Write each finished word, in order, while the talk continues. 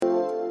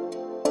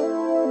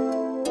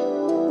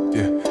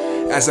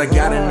As I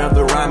got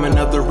another rhyme,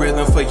 another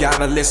rhythm for y'all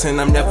to listen.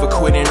 I'm never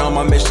quitting on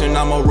my mission.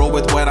 I'ma roll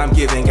with what I'm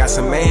giving. Got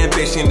some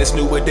ambition, this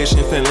new edition,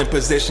 filling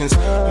positions.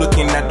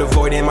 Looking at the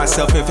void in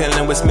myself and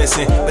feeling what's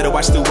missing. Better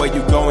watch the way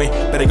you going,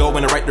 better go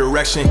in the right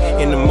direction.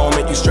 In the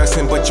moment you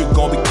stressing, but you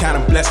gon' be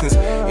counting blessings.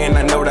 And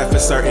I know that for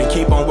certain.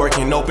 Keep on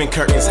working, open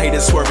curtains.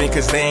 Haters swerving,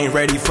 cause they ain't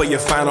ready for your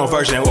final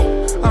version.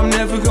 Whoa. I'm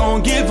never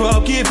gon' give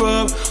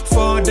up.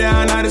 Fall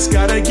down, I just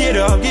gotta get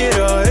up,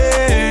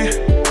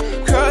 hey.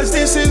 Cause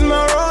this is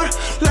my road.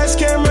 Lights,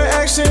 camera,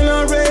 action,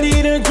 I'm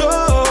ready to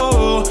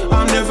go.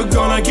 I'm never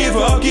gonna give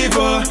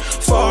up.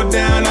 Fall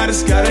down, I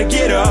just gotta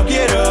get up,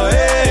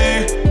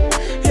 hey.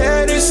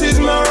 Yeah, this is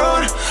my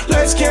road.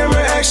 Lights,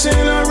 camera, action,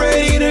 I'm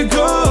ready to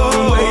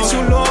go. Way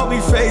too long,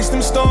 we faced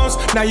them storms.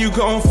 Now you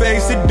gon'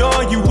 face the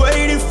dawn you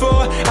waited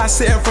for. I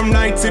said from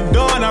night to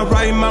dawn, I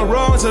right my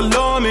wrongs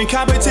alone. In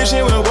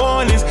competition with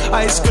warnings,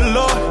 ice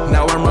galore.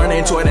 Now I'm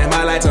running toward them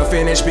highlights, I'm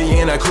finished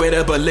being a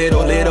quitter. But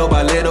little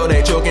by little,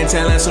 they joking,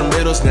 telling some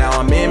riddles. Now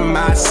I'm in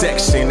my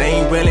section,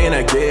 ain't willing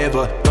to give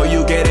up. Though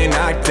you getting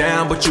knocked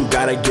down, but you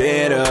gotta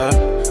get up.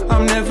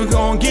 I'm never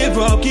gon' give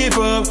up.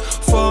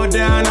 Fall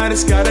down, I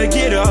just gotta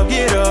get up,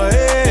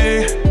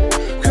 hey.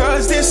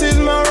 Cause this is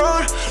my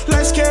road.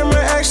 Lights, camera,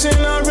 action,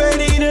 I'm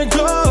ready to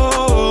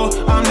go.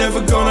 I'm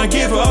never gonna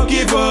give up.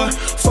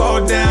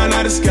 Fall down,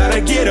 I just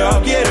gotta get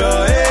up,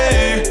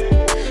 hey.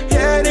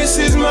 Yeah, this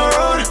is my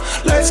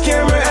road. Lights,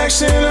 camera,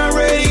 action, I'm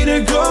ready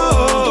to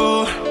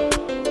go.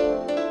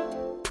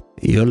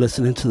 You're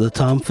listening to the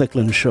Tom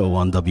Ficklin Show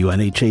on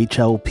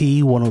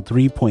WNHHLP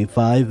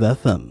 103.5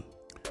 FM.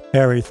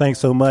 Harry, thanks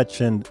so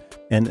much. And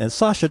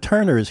Sasha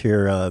Turner is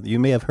here. You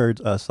may have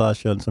heard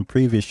Sasha on some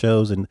previous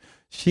shows, and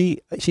she's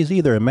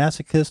either a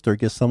masochist or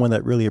just someone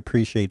that really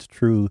appreciates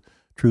true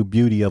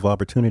beauty of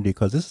opportunity,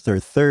 because this is her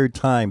third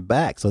time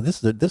back. So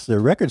this is a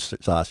record,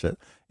 Sasha.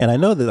 And I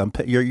know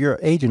that your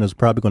agent is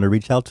probably going to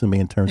reach out to me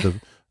in terms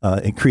of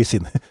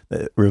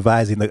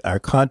revising our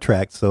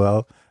contract.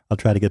 So I'll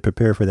try to get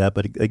prepared for that.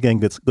 But again,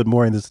 good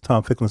morning. This is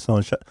Tom Ficklin.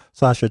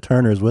 Sasha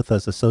Turner is with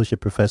us, Associate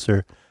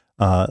Professor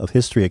of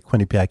History at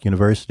Quinnipiac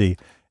University.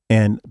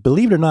 And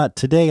believe it or not,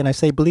 today, and I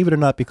say believe it or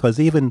not because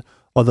even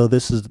although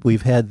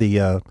we've had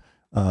the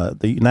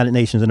United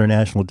Nations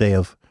International Day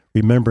of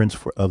Remembrance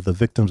of the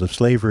victims of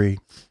slavery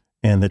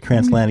and the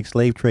transatlantic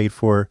slave trade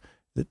for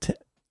the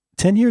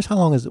 10 years. How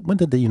long is it? When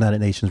did the United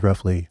Nations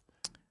roughly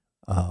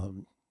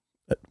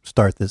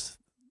start this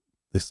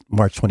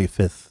March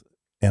 25th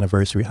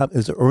anniversary? How,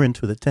 is it, or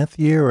into the 10th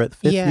year or the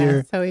 5th year?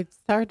 Yeah, so it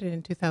started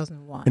in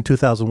 2001. In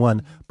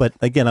 2001. But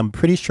again, I'm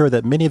pretty sure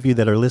that many of you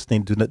that are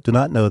listening do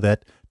not know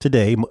that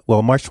today,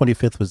 well, March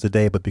 25th was the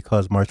day, but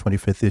because March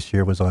 25th this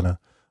year was on a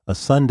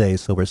Sunday,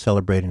 so we're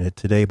celebrating it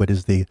today. But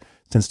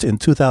since in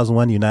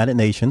 2001, the United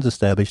Nations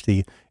established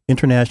the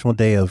International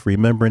Day of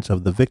Remembrance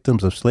of the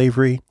Victims of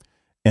Slavery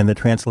and the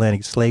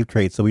Transatlantic Slave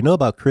Trade. So we know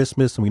about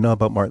Christmas, and we know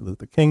about Martin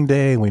Luther King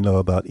Day, and we know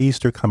about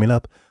Easter coming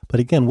up. But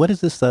again, what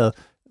is this? To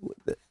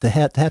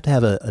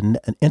have an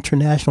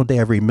International Day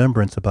of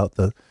Remembrance about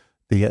the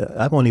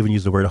I won't even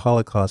use the word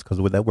Holocaust because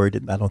that word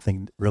I don't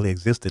think really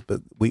existed, but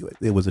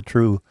it was a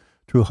true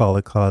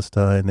Holocaust.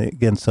 And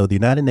again, so the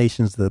United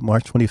Nations, the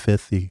March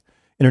 25th, the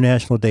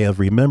International Day of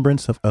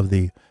Remembrance of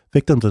the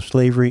Victims of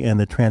Slavery and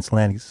the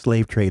Transatlantic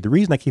Slave Trade. The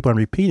reason I keep on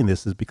repeating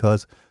this is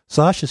because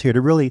Sasha's here to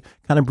really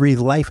kind of breathe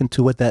life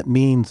into what that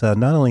means,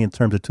 not only in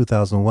terms of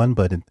 2001,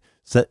 but in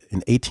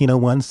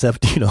 1801,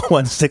 1701,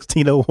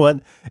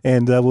 1601,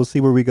 and we'll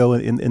see where we go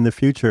in the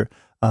future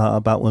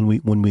about when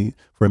we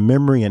for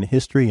memory and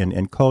history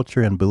and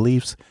culture and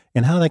beliefs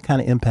and how that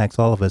kind of impacts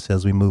all of us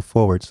as we move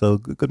forward. So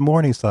good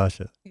morning,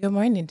 Sasha. Good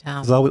morning,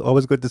 Tom. It's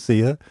always good to see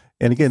you.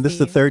 And again, this is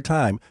the third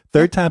time.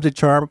 Third time's a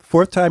charm.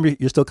 Fourth time,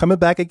 you're still coming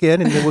back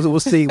again, and then we'll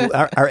see.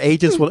 Our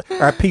agents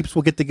our peeps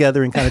will get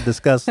together and kind of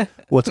discuss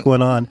what's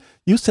going on.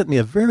 You sent me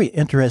a very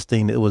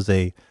interesting. It was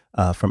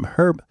from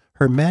Her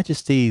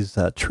Majesty's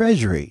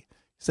Treasury.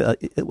 So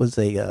it was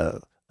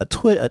a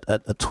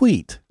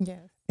tweet. Yes.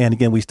 And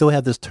again, we still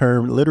have this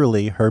term,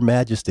 literally, Her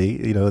Majesty.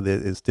 You know,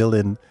 that is still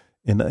in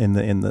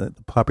the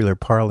popular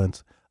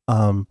parlance.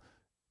 And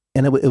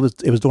it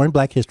was during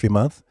Black History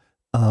Month.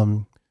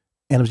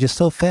 And it was just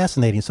so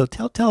fascinating. So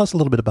tell us a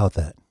little bit about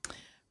that.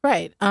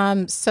 Right.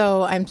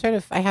 So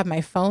I have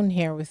my phone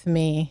here with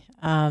me,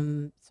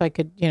 so I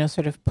could,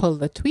 sort of pull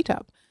the tweet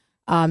up.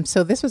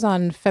 So this was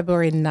on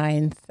February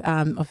 9th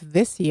of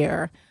this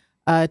year.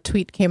 A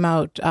tweet came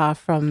out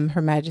from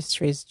Her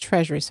Majesty's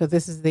Treasury. So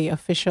this is the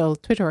official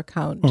Twitter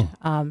account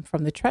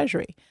from the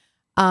Treasury.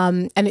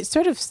 And it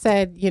sort of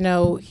said,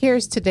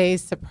 here's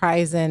today's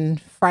surprising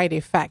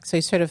Friday fact. So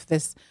it's sort of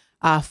this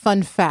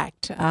fun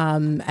fact.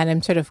 And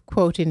I'm sort of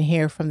quoting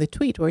here from the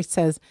tweet where it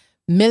says,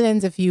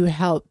 millions of you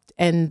helped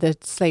end the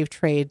slave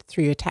trade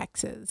through your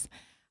taxes.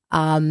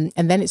 And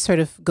then it sort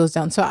of goes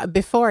down. So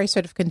before I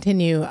sort of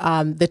continue,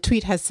 the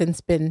tweet has since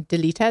been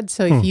deleted.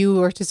 So if you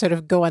were to sort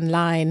of go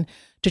online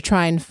to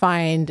try and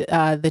find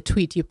the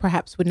tweet, you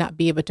perhaps would not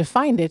be able to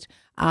find it,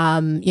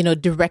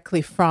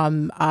 directly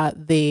from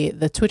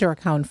the Twitter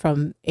account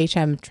from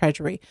HM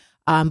Treasury.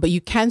 But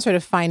you can sort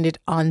of find it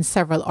on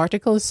several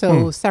articles.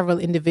 So several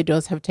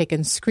individuals have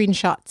taken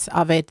screenshots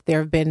of it. There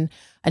have been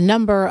a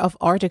number of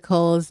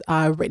articles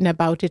written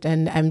about it.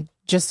 And I've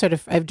just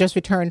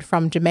returned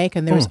from Jamaica.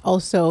 And there was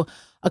also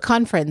a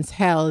conference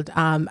held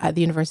at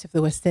the University of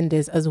the West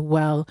Indies as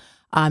well,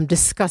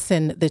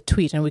 discussing the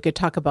tweet. And we could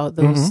talk about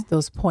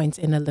those points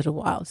in a little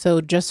while.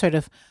 So just sort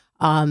of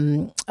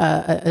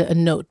a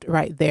note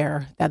right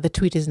there that the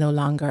tweet is no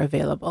longer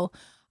available.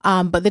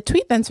 But the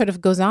tweet then sort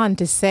of goes on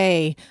to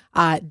say,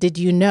 did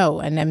you know,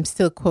 and I'm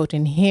still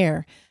quoting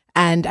here,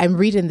 and I'm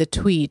reading the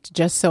tweet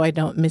just so I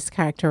don't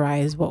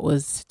mischaracterize what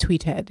was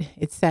tweeted.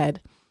 It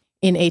said,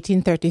 in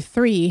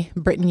 1833,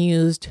 Britain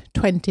used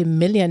 £20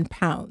 million,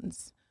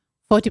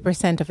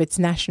 40% of its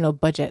national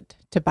budget,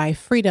 to buy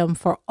freedom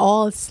for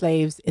all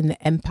slaves in the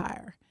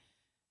empire.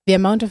 The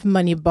amount of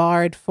money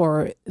borrowed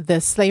for the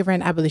Slavery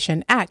and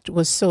Abolition Act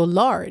was so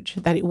large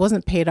that it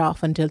wasn't paid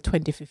off until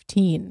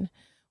 2015.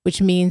 Which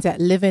means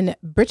that living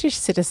British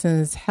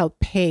citizens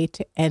helped pay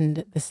to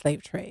end the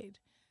slave trade,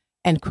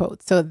 end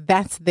quote. So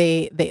that's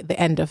the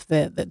end of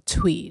the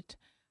tweet,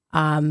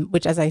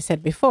 which, as I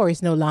said before,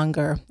 is no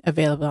longer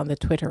available on the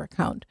Twitter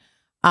account.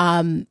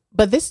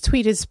 But this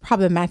tweet is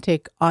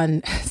problematic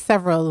on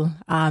several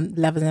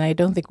levels, and I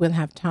don't think we'll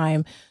have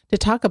time to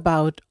talk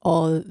about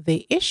all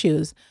the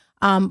issues.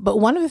 But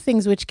one of the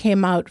things which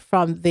came out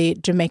from the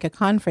Jamaica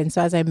conference,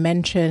 so as I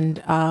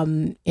mentioned,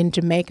 in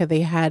Jamaica,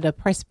 they had a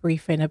press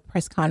briefing, a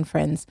press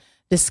conference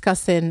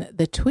discussing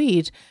the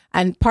tweet.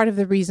 And part of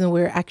the reason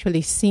we're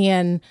actually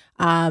seeing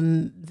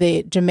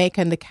the Jamaica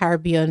and the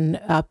Caribbean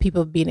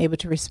people being able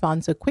to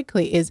respond so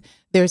quickly is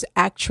there's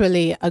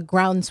actually a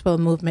groundswell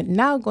movement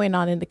now going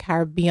on in the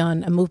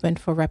Caribbean, a movement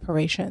for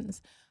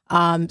reparations.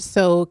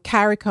 So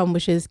CARICOM,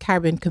 which is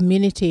Caribbean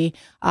Community,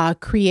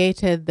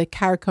 created the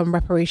CARICOM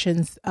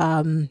Reparations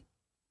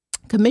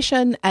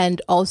Commission,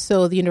 and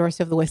also the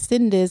University of the West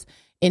Indies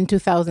in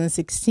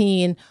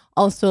 2016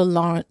 also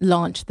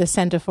launched the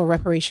Center for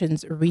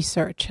Reparations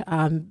Research,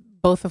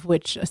 both of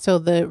which, so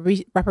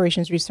the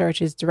reparations research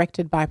is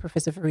directed by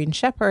Professor Vereen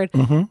Shepherd,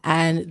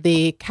 and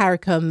the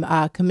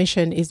CARICOM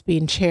Commission is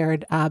being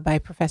chaired by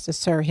Professor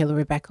Sir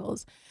Hilary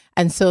Beckles.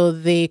 And so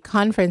the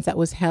conference that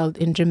was held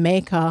in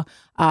Jamaica,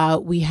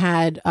 we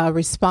had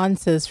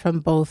responses from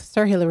both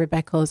Sir Hilary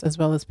Beckles as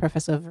well as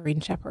Professor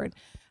Vereen Shepherd.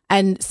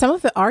 And some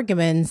of the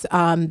arguments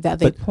that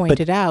they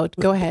pointed out,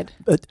 go ahead.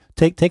 But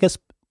take us,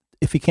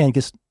 if you can,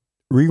 just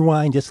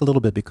rewind just a little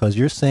bit, because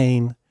you're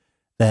saying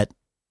that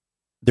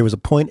there was a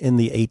point in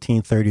the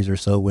 1830s or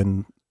so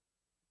when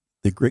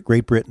the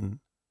Great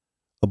Britain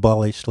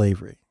abolished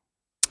slavery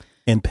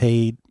and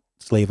paid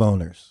slave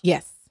owners.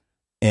 Yes.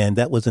 And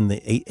that was in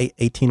the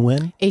 18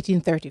 when?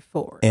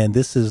 1834. And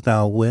this is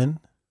now when?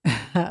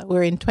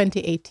 We're in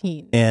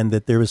 2018. And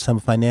that there was some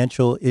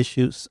financial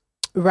issues.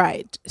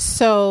 Right.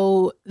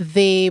 So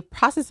the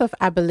process of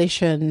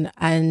abolition,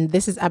 and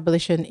this is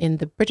abolition in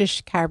the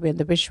British Caribbean,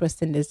 the British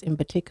West Indies in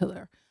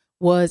particular,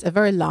 was a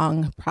very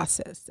long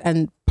process.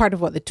 And part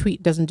of what the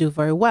tweet doesn't do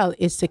very well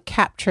is to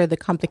capture the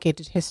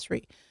complicated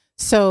history.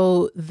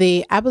 So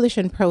the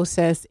abolition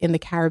process in the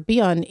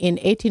Caribbean, in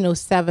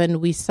 1807,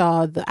 we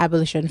saw the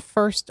abolition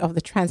first of the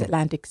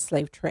transatlantic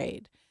slave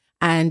trade.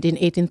 And in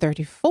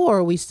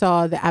 1834, we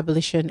saw the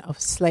abolition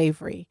of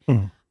slavery.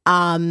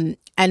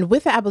 And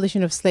with the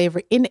abolition of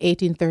slavery in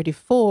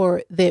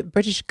 1834, the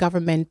British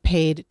government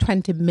paid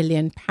 £20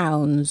 million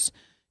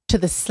to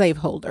the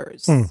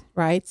slaveholders,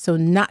 right? So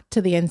not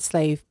to the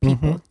enslaved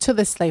people, to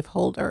the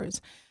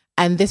slaveholders.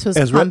 And this was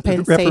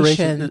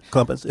compensation.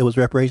 It was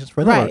reparations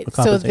for them. Right.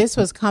 So this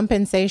was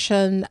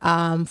compensation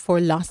for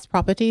lost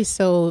property.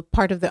 So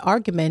part of the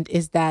argument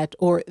is that,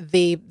 or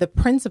the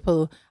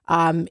principle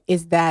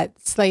is that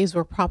slaves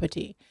were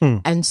property.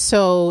 And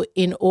so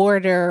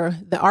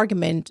the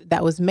argument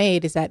that was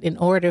made is that in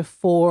order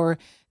for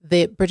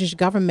the British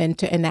government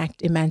to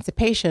enact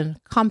emancipation,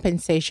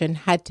 compensation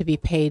had to be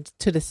paid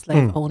to the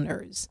slave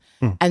owners.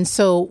 And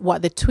so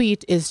what the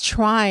tweet is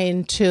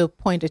trying to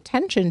point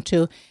attention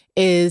to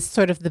is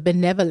sort of the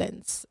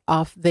benevolence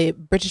of the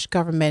British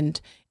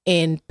government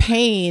in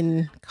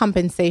paying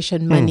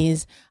compensation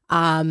monies,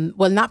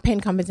 not paying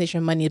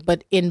compensation money,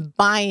 but in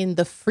buying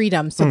the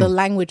freedom. So the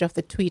language of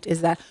the tweet is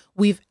that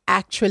we've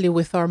actually,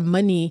 with our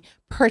money,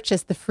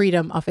 purchased the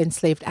freedom of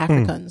enslaved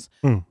Africans,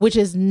 which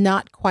is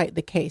not quite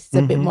the case. It's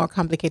a bit more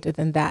complicated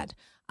than that.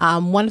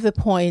 One of the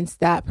points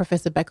that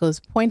Professor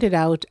Beckles pointed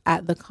out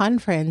at the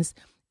conference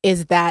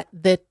is that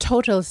the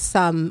total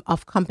sum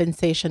of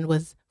compensation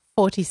was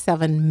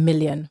 £47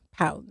 million,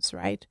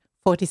 right?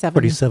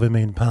 47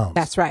 million pounds.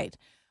 That's right.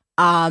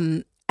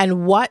 And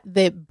what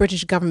the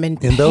British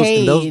government paid in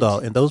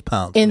those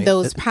pounds,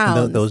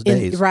 those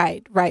days,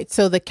 right.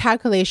 So the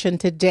calculation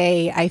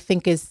today, I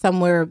think, is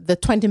somewhere, the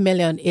 20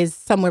 million is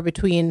somewhere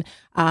between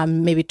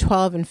maybe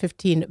 12 and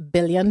 15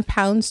 billion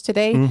pounds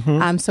today.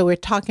 So we're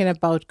talking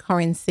about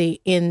currency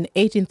in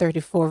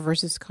 1834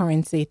 versus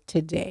currency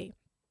today.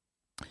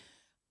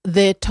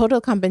 the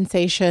total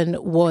compensation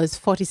was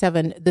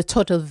 47, the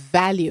total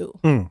value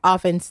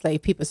of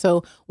enslaved people.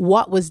 So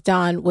what was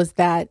done was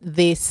that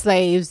the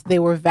slaves, they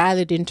were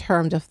valued in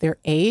terms of their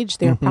age,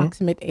 their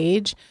approximate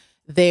age,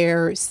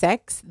 their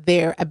sex,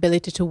 their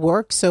ability to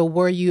work. So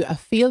were you a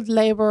field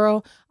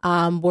laborer?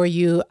 Were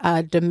you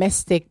a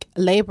domestic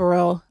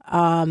laborer?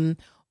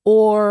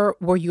 Or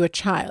were you a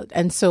child?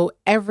 And so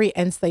every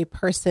enslaved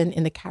person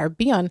in the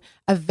Caribbean,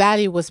 a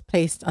value was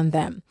placed on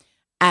them.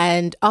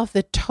 And of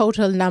the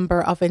total number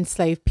of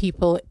enslaved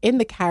people in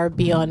the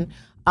Caribbean,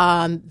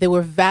 they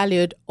were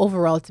valued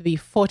overall to be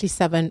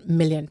 47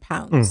 million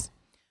pounds.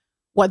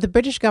 What the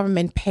British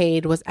government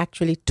paid was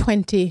actually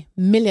 20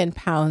 million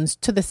pounds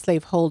to the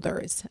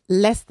slaveholders,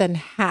 less than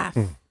half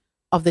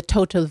of the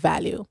total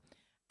value.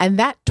 And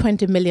that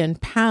 20 million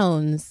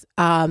pounds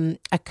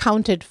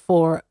accounted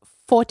for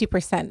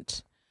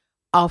 40%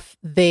 of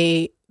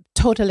the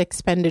total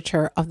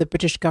expenditure of the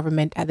British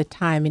government at the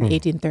time in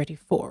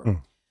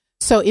 1834.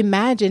 So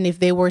imagine if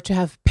they were to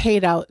have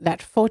paid out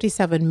that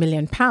 47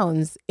 million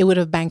pounds, it would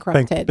have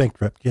bankrupted.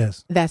 Bankrupt,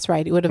 yes. That's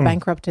right. It would have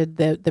bankrupted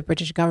the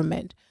British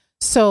government.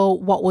 So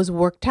what was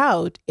worked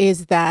out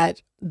is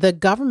that the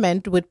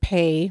government would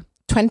pay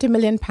 20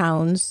 million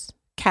pounds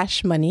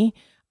cash money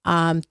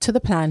to the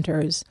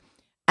planters,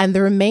 and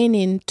the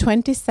remaining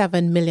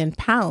 27 million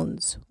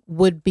pounds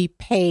would be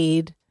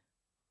paid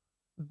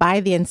by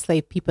the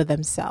enslaved people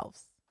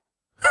themselves.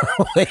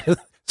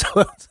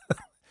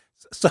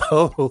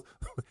 So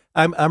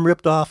I'm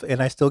ripped off,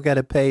 and I still got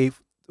to pay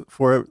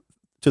to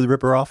the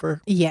ripper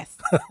offer? Yes.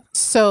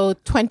 So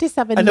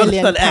 27 I know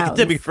million it's not an pounds.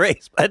 academic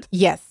phrase, but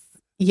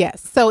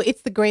Yes. So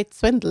it's the great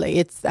swindler.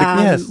 It's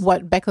Yes.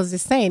 what Beckles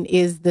is saying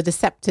is the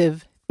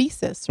deceptive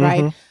thesis,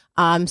 right?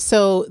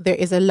 So there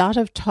is a lot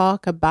of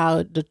talk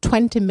about the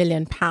 20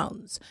 million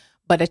pounds,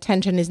 but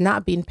attention is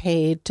not being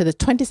paid to the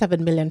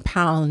 27 million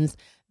pounds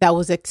that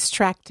was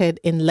extracted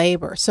in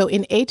labor. So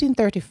in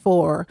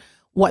 1834,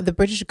 what the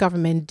British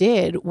government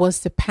did was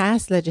to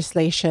pass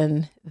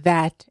legislation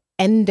that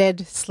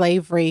ended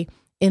slavery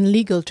in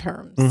legal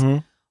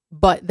terms,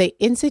 but they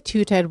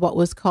instituted what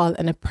was called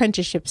an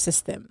apprenticeship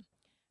system.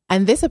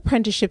 And this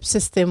apprenticeship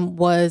system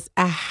was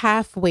a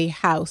halfway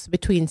house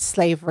between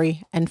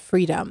slavery and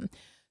freedom.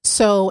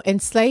 So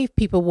enslaved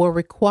people were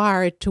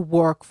required to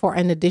work for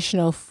an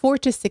additional 4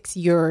 to 6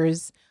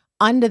 years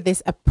under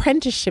this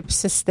apprenticeship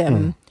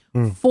system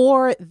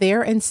for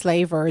their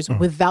enslavers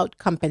without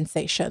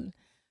compensation.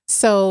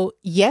 So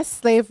yes,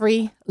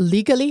 slavery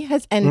legally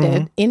has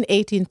ended in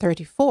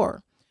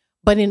 1834,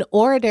 but in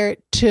order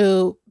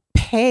to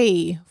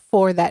pay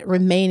for that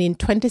remaining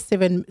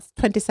 27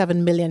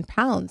 million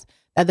pounds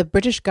that the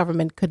British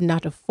government could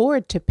not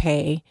afford to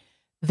pay,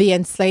 the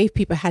enslaved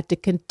people had to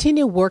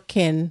continue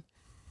working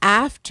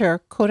after,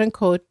 quote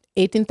unquote,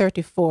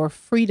 1834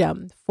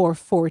 freedom for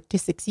 4 to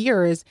 6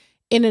 years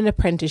in an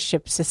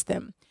apprenticeship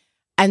system.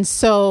 And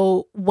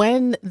so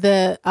when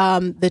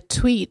the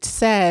tweet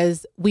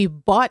says, "We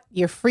bought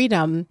your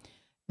freedom,"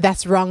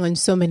 that's wrong on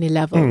so many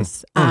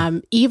levels.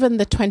 Even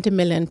the 20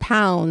 million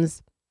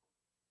pounds,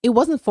 it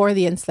wasn't for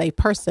the enslaved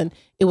person.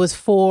 It was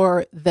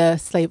for the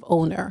slave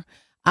owner.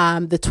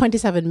 The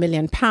 27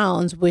 million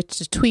pounds, which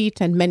the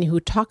tweet and many who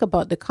talk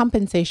about the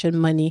compensation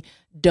money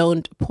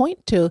don't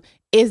point to,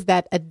 is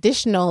that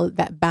additional,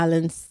 that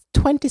balance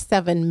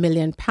 27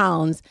 million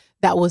pounds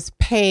that was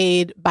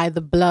paid by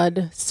the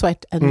blood,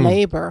 sweat, and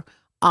labor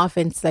of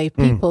enslaved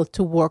people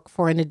to work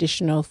for an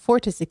additional 4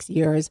 to 6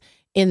 years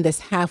in this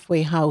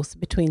halfway house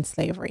between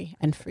slavery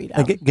and freedom.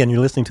 Again,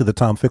 you're listening to the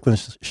Tom Ficklin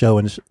Show,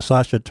 and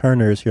Sasha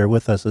Turner is here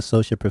with us,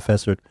 Associate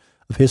Professor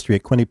of History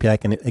at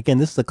Quinnipiac. And again,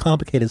 this is a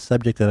complicated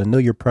subject, and I know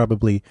you're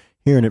probably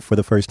hearing it for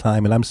the first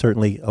time, and I'm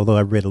certainly, although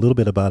I've read a little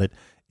bit about it,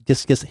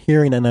 just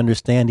hearing and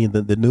understanding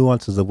the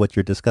nuances of what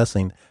you're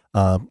discussing,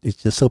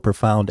 it's just so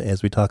profound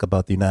as we talk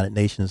about the United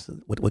Nations,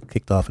 what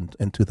kicked off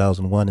in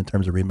 2001 in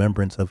terms of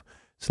remembrance of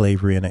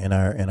slavery and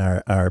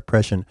our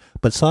oppression.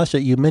 But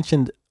Sasha, you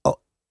mentioned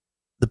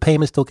the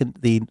payment still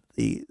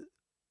the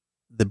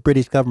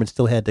British government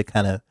still had to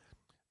kind of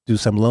do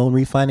some loan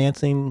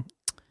refinancing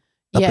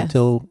up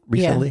until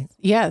recently.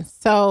 Yes.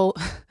 So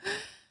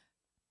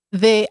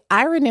the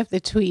irony of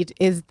the tweet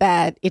is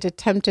that it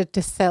attempted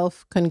to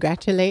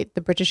self-congratulate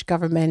the British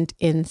government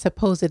in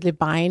supposedly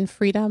buying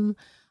freedom.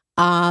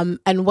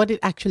 And what it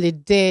actually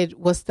did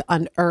was to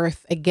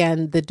unearth,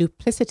 again, the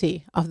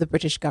duplicity of the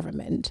British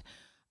government.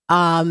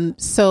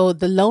 So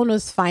the loan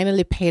was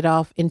finally paid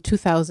off in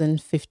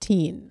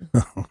 2015,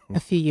 a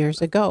few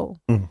years ago.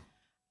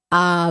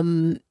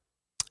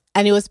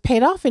 And it was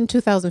paid off in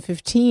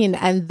 2015,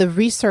 and the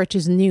research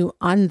is new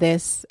on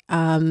this.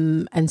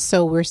 And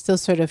so we're still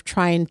sort of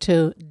trying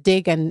to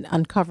dig and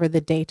uncover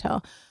the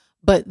data.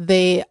 But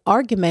the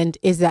argument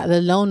is that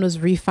the loan was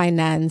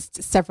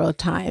refinanced several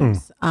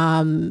times.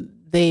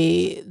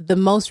 The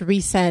most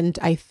recent,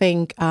 I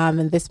think,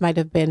 and this might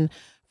have been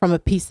from a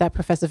piece that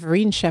Professor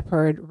Vereen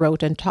Shepherd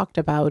wrote and talked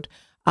about,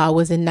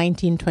 was in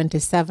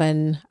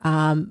 1927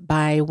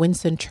 by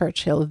Winston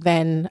Churchill,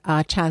 then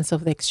Chancellor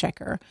of the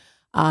Exchequer.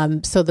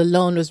 So the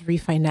loan was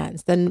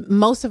refinanced. And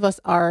most of us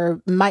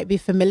might be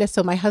familiar.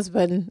 So my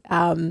husband,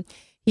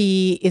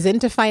 he is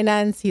into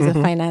finance. He's a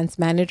finance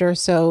manager.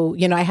 So,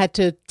 I had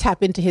to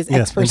tap into his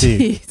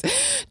expertise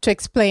to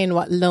explain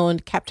what loan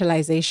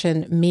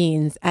capitalization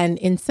means. And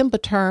in simple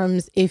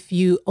terms, if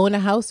you own a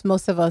house,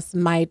 most of us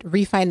might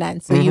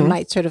refinance. So you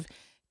might sort of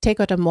take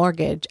out a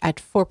mortgage at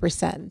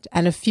 4%.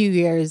 And a few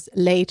years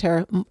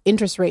later,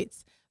 interest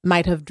rates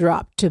might have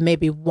dropped to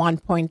maybe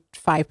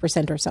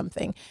 1.5% or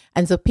something.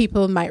 And so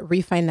people might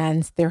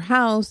refinance their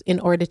house in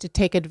order to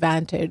take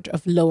advantage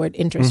of lowered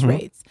interest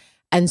rates.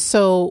 And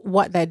so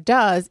what that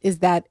does is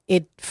that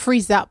it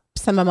frees up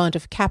some amount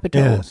of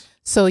capital. Yes.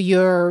 So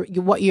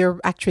what you're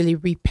actually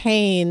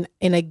repaying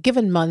in a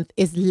given month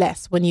is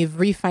less when you've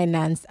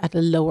refinanced at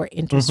a lower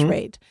interest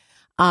rate.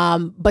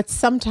 But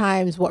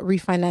sometimes what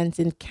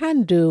refinancing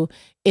can do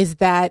is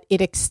that it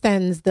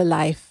extends the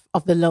life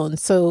of the loan.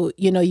 So,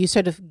 you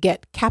sort of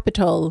get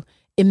capital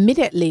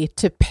immediately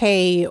to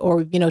pay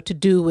or, to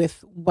do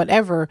with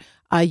whatever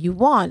you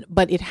want,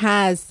 but it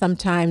has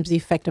sometimes the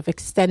effect of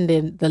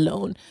extending the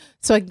loan.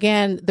 So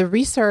again, the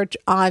research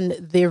on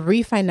the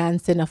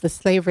refinancing of the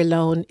slavery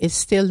loan is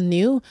still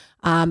new.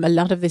 A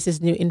lot of this is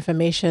new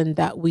information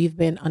that we've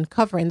been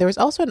uncovering. There was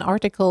also an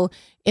article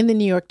in the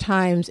New York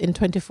Times in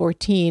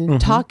 2014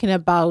 talking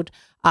about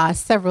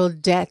several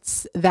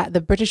debts that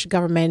the British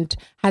government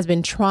has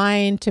been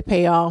trying to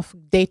pay off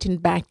dating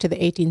back to the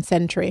 18th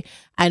century.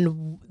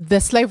 And the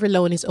slavery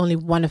loan is only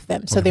one of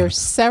them. So there are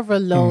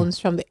several loans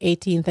from the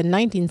 18th and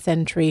 19th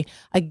century,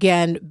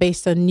 again,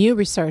 based on new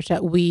research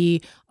that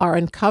we are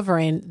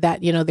uncovering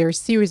that, there are a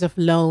series of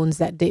loans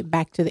that date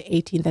back to the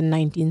 18th and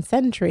 19th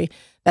century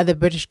that the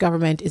British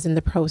government is in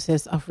the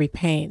process of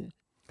repaying.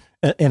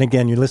 And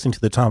again, you're listening to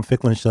the Tom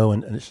Ficklin Show,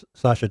 and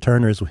Sasha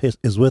Turner is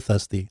with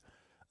us, the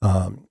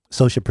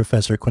associate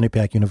professor at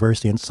Quinnipiac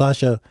University. And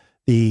Sasha,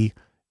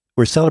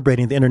 we're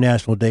celebrating the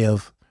International Day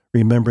of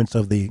Remembrance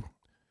of the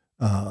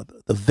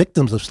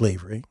victims of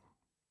slavery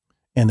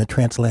and the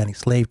transatlantic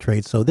slave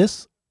trade. So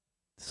this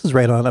is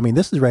right on.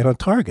 This is right on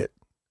target.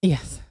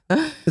 Yes.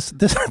 So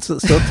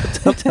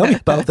tell me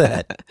about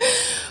that.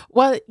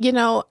 Well,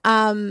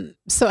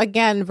 so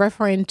again,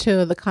 referring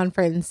to the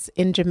conference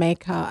in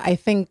Jamaica, I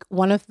think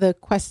one of the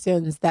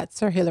questions that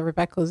Sir Hilary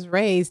Beckles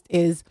raised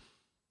is,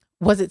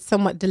 was it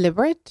somewhat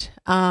deliberate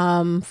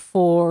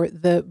for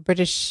the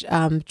British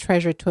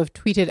treasurer to have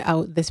tweeted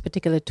out this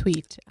particular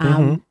tweet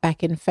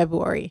back in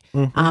February?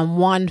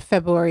 1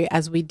 February,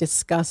 as we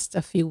discussed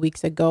a few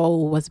weeks ago,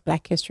 was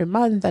Black History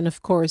Month. And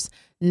of course,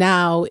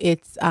 now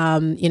it's,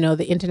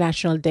 the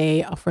International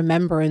Day of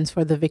Remembrance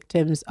for the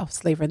victims of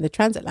slavery and the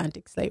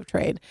transatlantic slave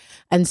trade.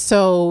 And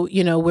so,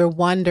 we're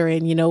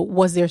wondering,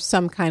 was there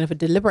some kind of a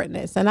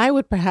deliberateness? And I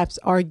would perhaps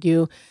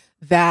argue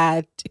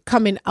that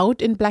coming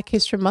out in Black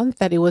History Month,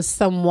 that it was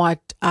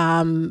somewhat,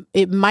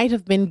 it might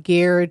have been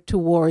geared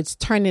towards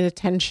turning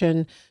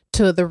attention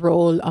to the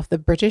role of the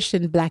British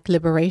in Black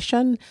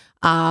liberation,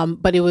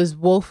 but it was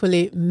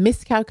woefully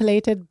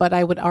miscalculated. But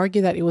I would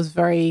argue that it was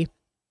very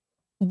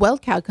well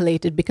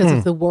calculated because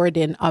of the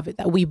wording of it,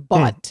 that we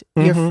bought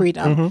your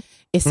freedom,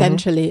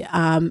 essentially.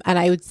 And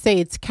I would say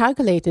it's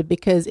calculated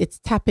because it's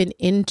tapping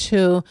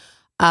into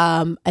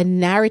a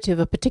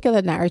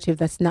particular narrative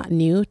that's not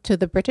new to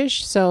the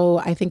British. So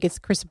I think it's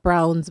Chris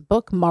Brown's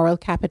book, Moral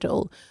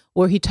Capital,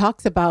 where he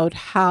talks about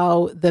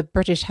how the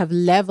British have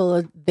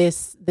leveled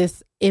this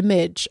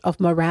image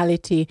of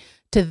morality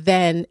to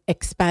then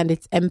expand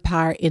its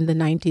empire in the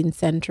 19th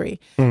century.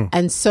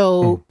 And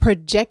so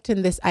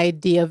projecting this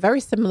idea,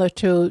 very similar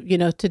to,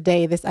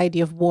 today, this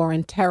idea of war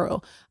and terror,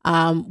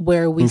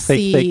 where we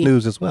see fake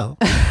news as well.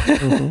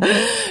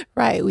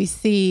 Right. We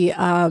see,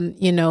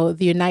 the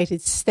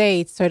United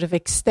States sort of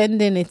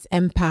extending its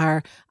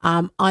empire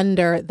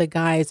under the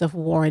guise of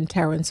war and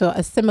terror. And so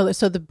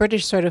the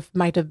British sort of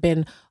might have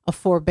been a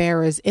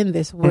forebearers in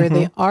this, where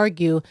they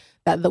argue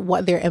that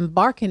what they're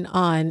embarking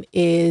on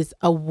is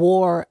a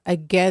war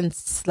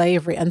against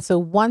slavery. And so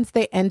once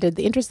they ended,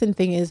 the interesting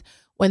thing is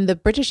when the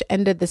British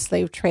ended the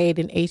slave trade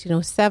in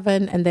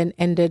 1807 and then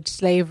ended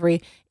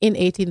slavery in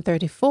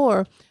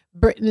 1834,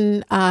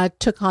 Britain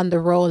took on the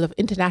role of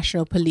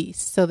international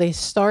police. So they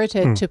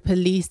started to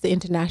police the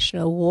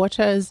international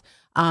waters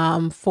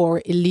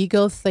for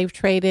illegal slave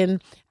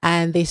trading,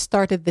 and they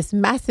started this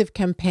massive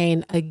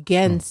campaign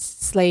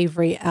against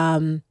slavery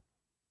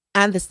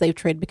and the slave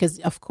trade, because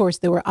of course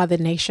there were other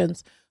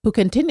nations who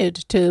continued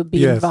to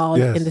be involved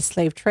in the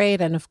slave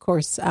trade, and of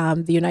course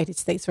the United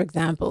States, for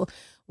example,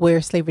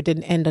 where slavery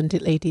didn't end until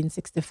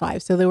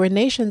 1865. So there were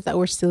nations that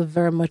were still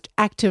very much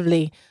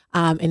actively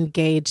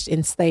engaged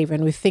in slavery.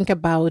 And we think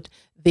about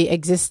the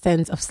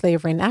existence of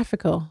slavery in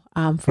Africa,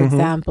 for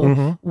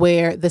example,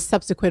 where the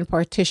subsequent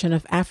partition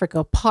of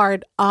Africa,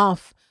 part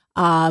of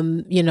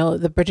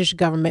the British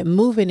government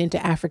moving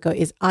into Africa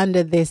is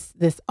under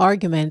this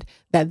argument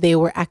that they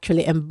were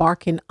actually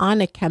embarking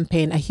on a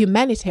campaign, a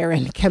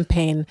humanitarian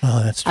campaign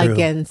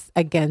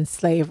against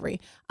slavery.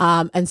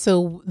 And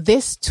so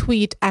this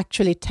tweet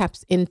actually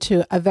taps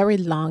into a very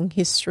long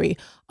history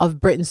of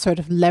Britain sort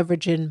of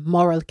leveraging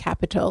moral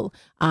capital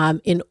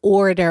in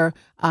order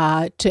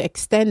to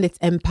extend its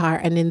empire,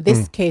 and in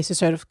this case, to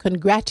sort of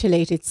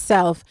congratulate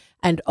itself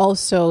and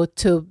also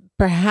to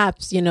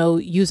perhaps,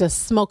 use a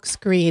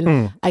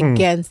smokescreen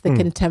against the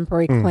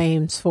contemporary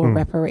claims for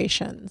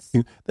reparations.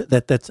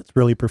 That's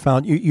really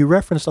profound. You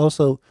referenced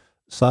also,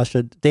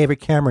 Sasha, David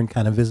Cameron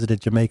kind of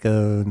visited Jamaica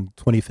in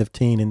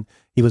 2015, and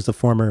he was the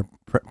former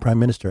prime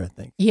minister, I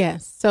think.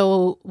 Yes.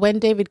 So when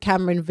David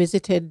Cameron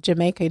visited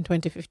Jamaica in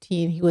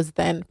 2015, he was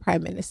then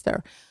prime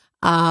minister.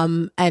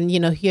 And,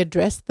 he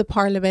addressed the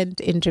parliament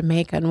in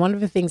Jamaica. And one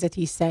of the things that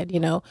he said,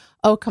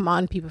 oh, come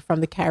on, people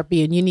from the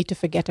Caribbean, you need to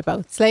forget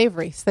about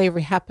slavery.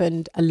 Slavery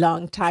happened a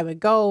long time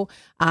ago.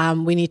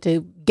 We need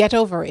to get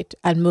over it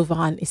and move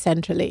on,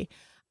 essentially.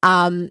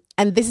 And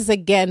this is,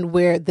 again,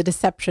 where the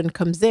deception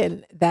comes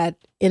in, that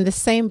in the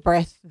same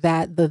breath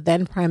that the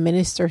then prime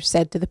minister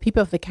said to the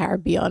people of the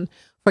Caribbean,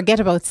 forget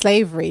about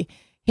slavery,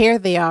 here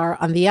they are,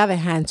 on the other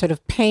hand, sort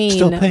of paying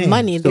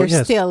money. They're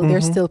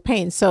still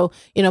paying. So,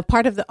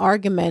 part of the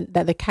argument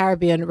that the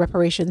Caribbean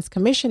Reparations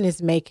Commission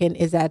is making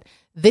is that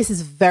this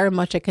is very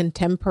much a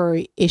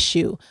contemporary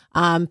issue.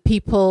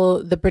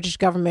 The British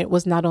government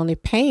was not only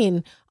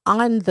paying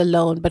on the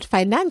loan, but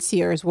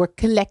financiers were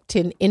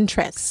collecting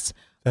interest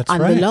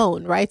on the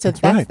loan, right? So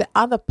that's the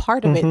other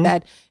part of it,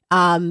 that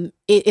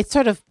it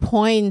sort of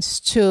points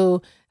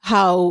to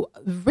how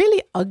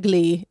really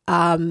ugly,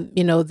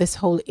 this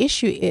whole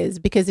issue is.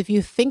 Because if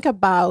you think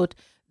about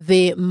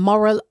the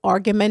moral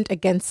argument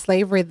against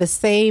slavery, the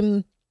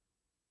same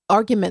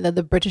argument that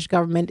the British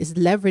government is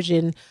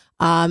leveraging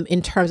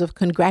in terms of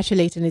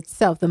congratulating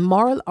itself, the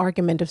moral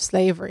argument of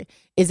slavery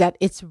is that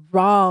it's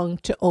wrong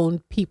to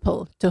own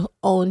people, to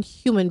own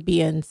human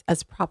beings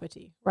as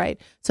property, right?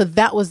 So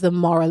that was the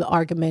moral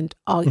argument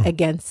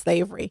against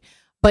slavery.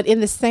 But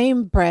in the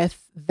same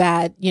breath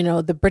that,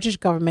 the British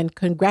government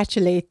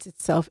congratulates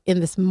itself in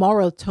this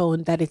moral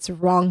tone that it's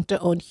wrong to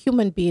own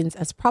human beings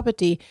as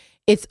property,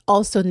 it's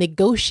also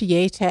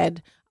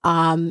negotiated,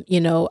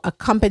 a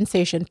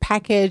compensation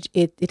package.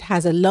 It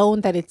has a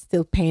loan that it's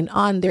still paying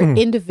on. There are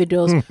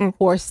individuals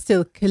who are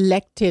still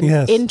collecting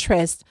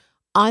interest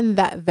on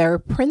that very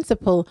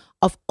principle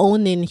of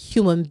owning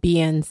human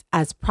beings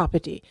as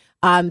property.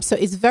 So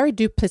it's very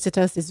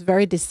duplicitous, it's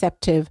very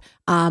deceptive,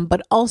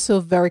 but also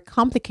very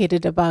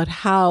complicated about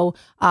how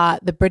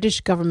the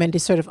British government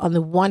is sort of on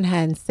the one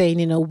hand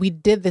saying, we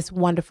did this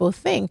wonderful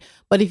thing,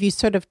 but if you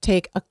sort of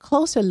take a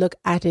closer look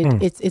at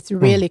it, it's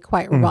really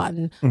quite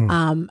rotten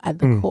at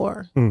the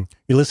core. You're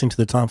listening to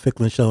the Tom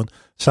Ficklin Show.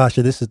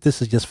 Sasha, this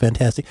is just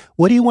fantastic.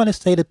 What do you want to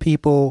say to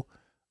people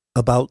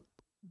about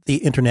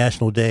the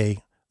International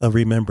Day of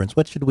Remembrance?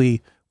 What should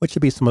be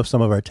some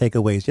of our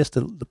takeaways? Just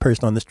the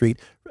person on the street.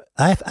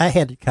 I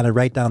had to kind of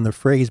write down the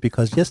phrase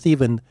because just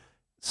even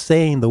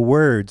saying the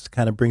words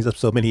kind of brings up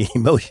so many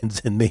emotions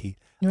in me.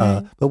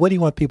 Right. But what do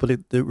you want people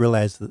to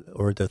realize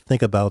or to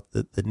think about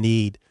the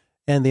need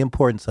and the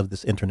importance of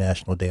this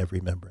International Day of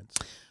Remembrance?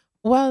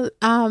 Well,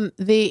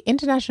 the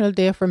International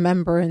Day of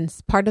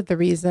Remembrance, part of the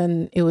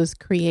reason it was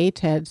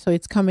created, so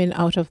it's coming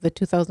out of the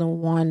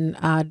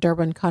 2001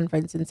 Durban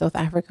Conference in South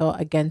Africa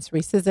against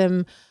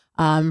racism,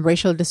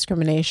 racial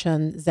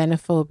discrimination,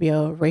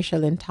 xenophobia,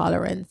 racial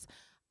intolerance.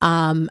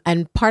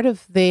 And part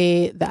of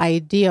the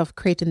idea of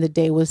creating the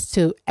day was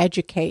to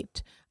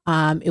educate.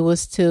 It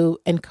was to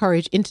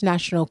encourage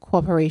international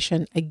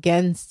cooperation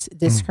against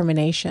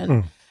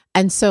discrimination.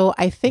 And so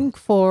I think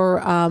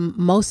for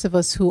most of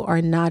us who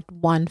are not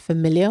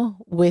familiar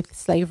with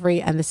slavery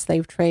and the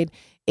slave trade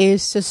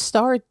is to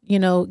start,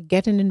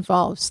 getting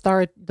involved,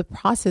 start the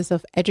process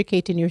of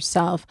educating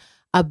yourself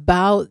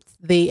about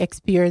the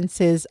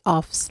experiences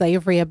of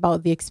slavery,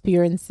 about the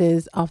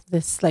experiences of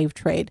the slave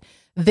trade.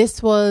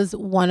 This was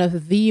one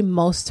of the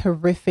most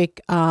horrific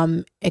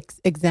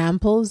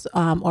examples,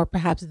 or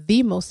perhaps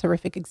the most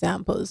horrific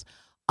examples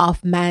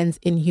of man's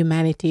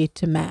inhumanity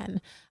to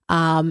man.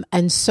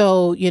 And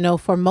so,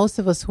 for most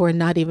of us who are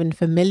not even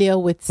familiar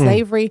with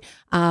slavery,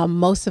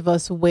 most of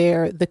us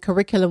where the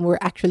curriculum, we're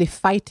actually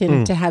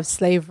fighting to have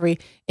slavery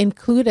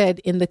included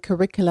in the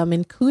curriculum,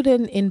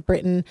 including in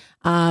Britain,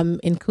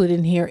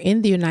 including here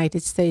in the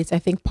United States. I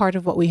think part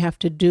of what we have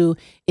to do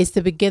is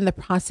to begin the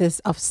process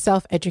of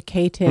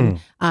self-educating,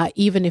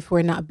 even if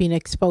we're not being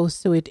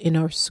exposed to it in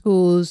our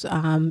schools,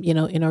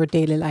 in our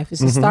daily life,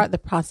 is to start the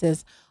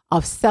process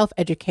of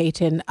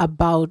self-educating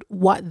about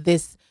what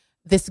this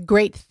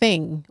great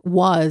thing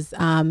was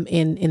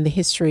in the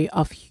history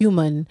of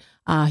human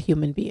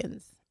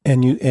beings.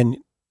 And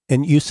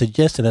you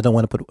suggested, I don't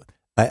want to put,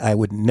 I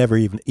would never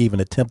even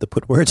attempt to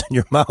put words in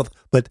your mouth,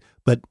 but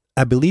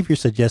I believe you're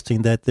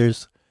suggesting that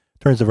there's, in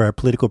terms of our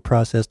political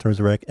process, in terms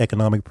of our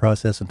economic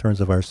process, in terms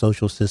of our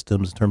social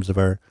systems, in terms of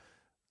our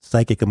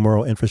psychic and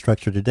moral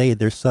infrastructure today,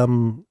 there's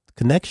some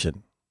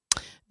connection.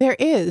 There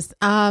is.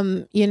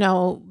 The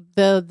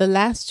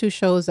last two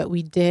shows that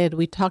we did,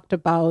 we talked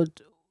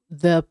about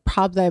the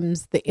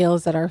problems, the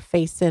ills that are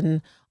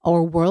facing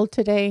our world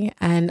today.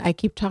 And I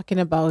keep talking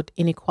about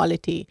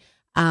inequality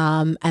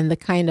and the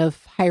kind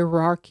of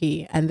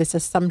hierarchy and this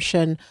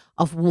assumption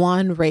of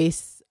one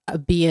race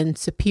being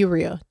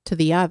superior to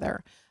the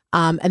other.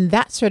 And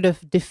that sort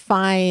of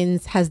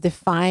has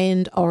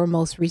defined our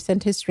most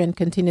recent history and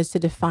continues to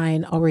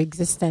define our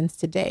existence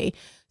today.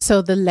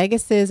 So the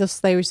legacies of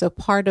slavery, so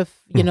part of,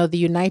 the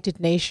United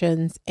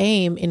Nations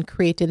aim in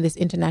creating this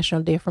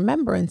International Day of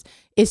Remembrance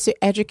is to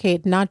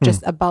educate not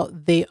just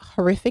about the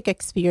horrific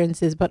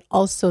experiences, but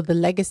also the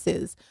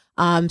legacies.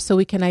 So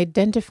we can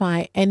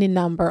identify any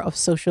number of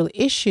social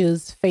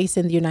issues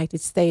facing the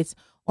United States,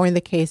 or in the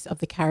case of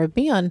the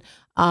Caribbean,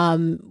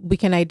 we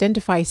can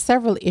identify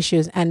several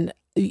issues. And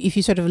if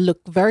you sort of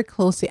look very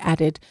closely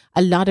at it,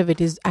 a lot of it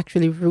is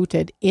actually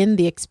rooted in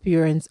the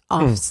experience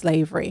of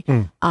slavery.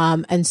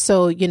 And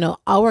so,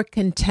 our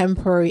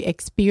contemporary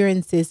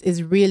experiences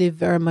is really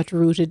very much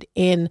rooted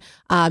in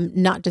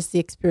not just the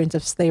experience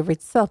of slavery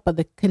itself, but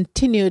the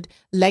continued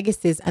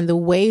legacies and the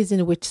ways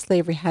in which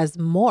slavery has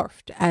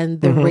morphed,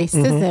 and the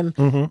racism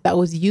that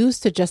was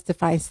used to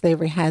justify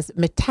slavery has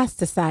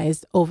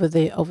metastasized over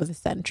the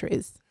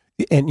centuries.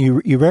 And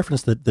you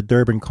referenced the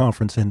Durban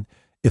Conference, and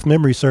if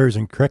memory serves,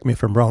 and correct me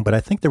if I'm wrong, but I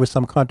think there was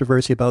some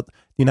controversy about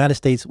the United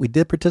States. We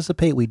did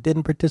participate, we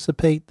didn't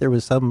participate. There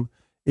was some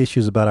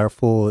issues about our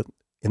full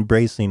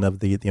embracing of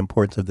the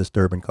importance of this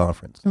Durban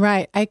Conference.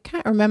 Right. I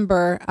can't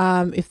remember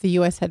if the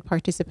U.S. had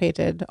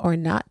participated or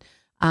not.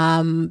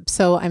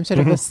 So I'm sort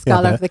of a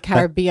scholar of the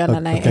Caribbean,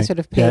 and I sort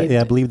of paid. Yeah,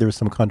 I believe there was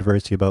some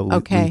controversy about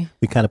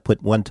we kind of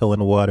put one toe in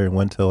the water and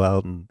one toe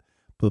out,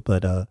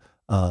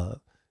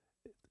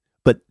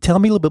 But tell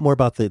me a little bit more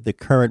about the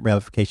current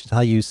ramifications, how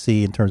you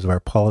see in terms of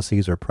our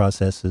policies or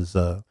processes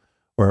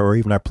or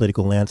even our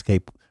political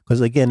landscape.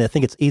 Because, again, I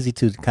think it's easy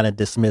to kind of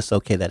dismiss,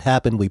 okay, that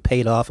happened, we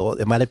paid off, or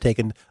it might have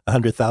taken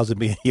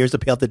 100,000 years to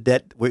pay off the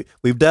debt.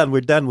 We're done,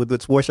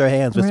 let's wash our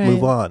hands, let's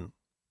move on.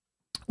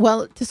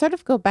 Well, to sort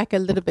of go back a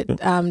little bit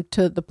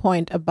to the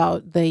point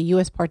about the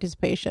U.S.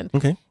 participation,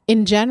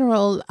 in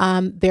general,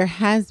 there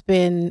has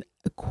been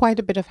quite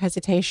a bit of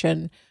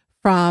hesitation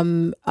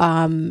from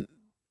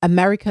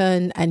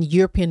American and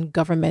European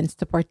governments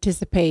to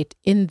participate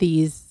in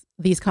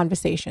these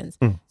conversations.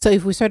 So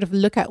if we sort of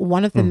look at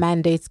one of the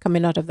mandates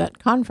coming out of that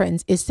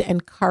conference is to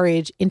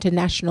encourage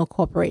international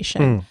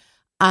cooperation.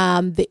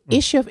 The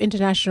issue of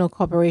international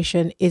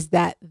cooperation is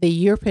that the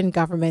European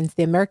governments,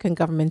 the American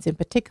governments in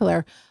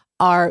particular,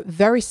 are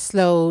very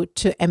slow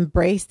to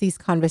embrace these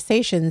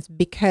conversations,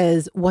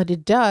 because what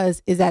it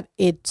does is that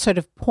it sort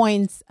of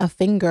points a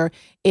finger,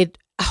 it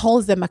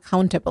holds them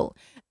accountable.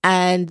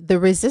 And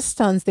there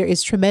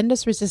is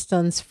tremendous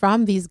resistance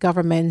from these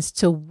governments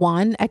to,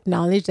 one,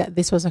 acknowledge that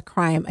this was a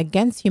crime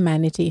against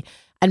humanity,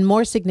 and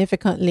more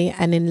significantly,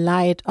 and in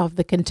light of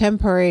the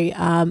contemporary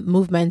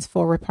movements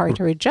for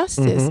reparatory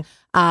justice,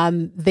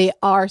 they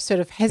are sort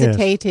of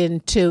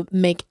hesitating to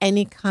make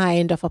any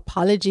kind of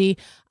apology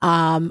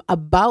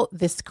about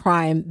this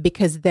crime,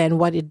 because then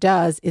what it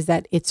does is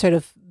that it sort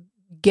of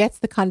gets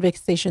the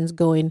conversations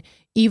going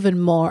even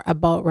more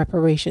about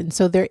reparations.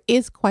 So there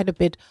is quite a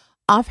bit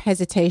of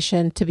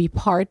hesitation to be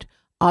part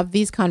of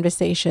these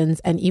conversations,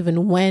 and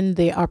even when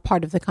they are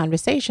part of the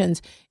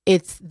conversations,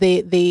 it's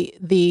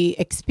the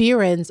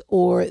experience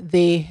or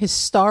the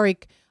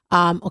historic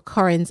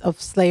occurrence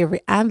of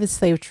slavery and the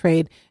slave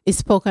trade is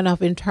spoken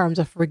of in terms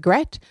of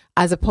regret,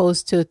 as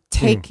opposed to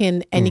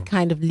taking any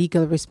kind of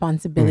legal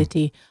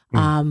responsibility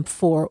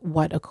for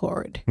what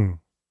occurred.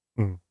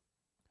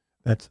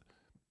 That's,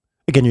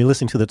 again, you're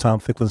listening to the Tom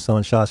Ficklin Show,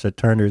 and Sasha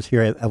Turner is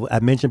here. I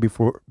mentioned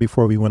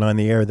before we went on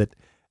the air that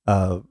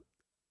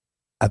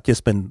I've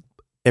just been,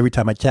 every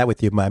time I chat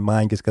with you, my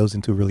mind just goes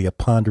into really a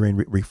pondering,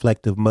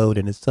 reflective mode.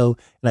 And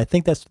I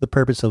think that's the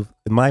purpose of,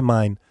 in my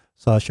mind,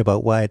 Sasha,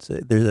 about why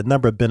there's a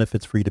number of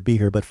benefits for you to be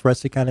here, but for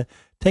us to kind of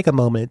take a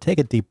moment and take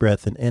a deep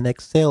breath and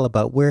exhale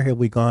about where have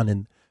we gone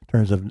in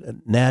terms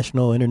of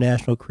national,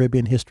 international,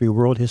 Caribbean history,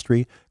 world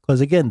history. Because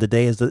again, the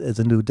day is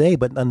a new day,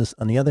 but on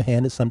the other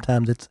hand, it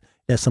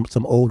has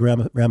some old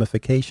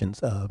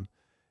ramifications.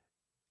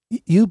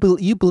 You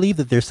believe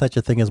that there's such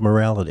a thing as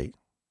morality?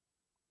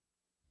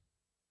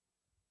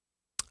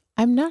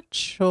 I'm not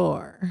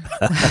sure.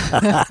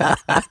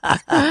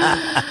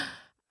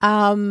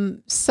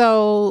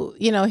 So,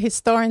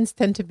 historians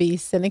tend to be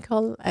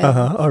cynical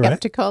and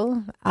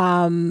skeptical.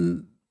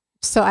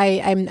 So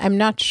I'm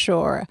not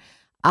sure,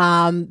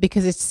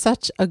 because it's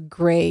such a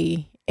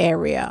gray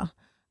area.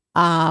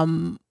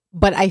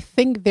 But I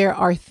think there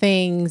are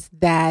things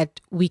that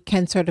we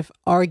can sort of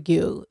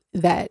argue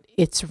that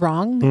it's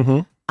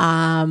wrong.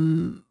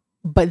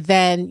 But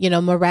then,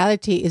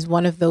 morality is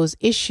one of those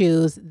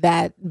issues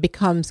that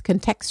becomes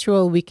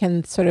contextual. We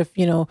can sort of,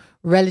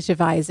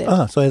 relativize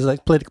it. So it's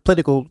like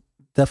political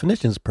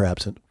definitions,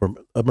 perhaps.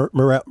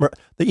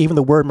 Even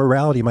the word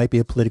morality might be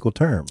a political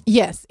term.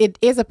 Yes, it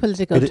is a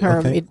political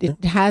term. Okay.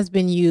 It has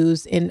been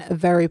used in a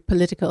very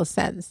political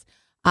sense.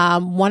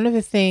 One of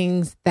the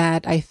things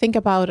that I think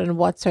about and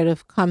what sort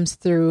of comes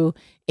through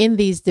in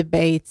these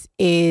debates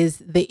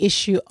is the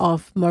issue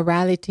of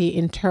morality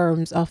in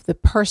terms of the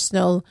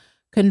personal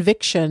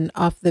conviction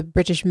of the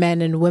British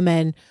men and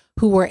women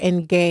who were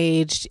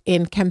engaged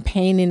in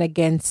campaigning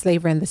against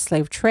slavery and the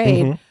slave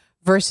trade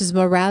versus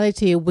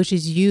morality, which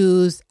is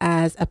used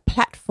as a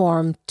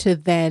platform to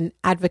then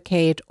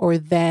advocate or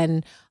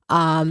then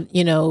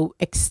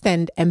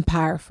extend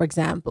empire, for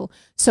example.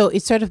 So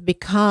it sort of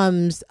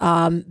becomes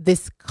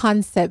this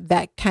concept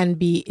that can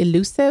be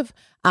elusive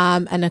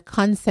and a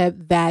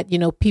concept that,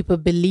 people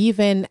believe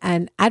in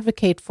and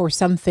advocate for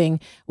something.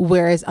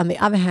 Whereas on the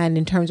other hand,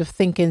 in terms of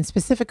thinking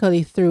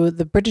specifically through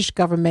the British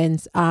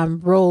government's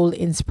role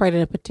in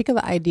spreading a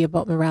particular idea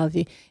about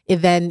morality, it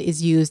then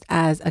is used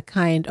as a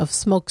kind of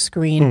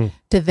smokescreen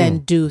to then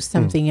do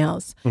something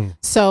else.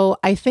 So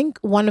I think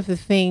one of the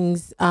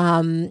things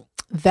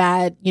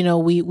that,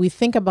 we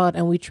think about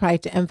and we try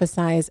to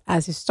emphasize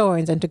as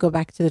historians, and to go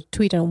back to the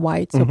tweet and why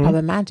it's so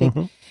problematic,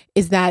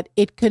 is that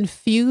it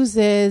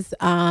confuses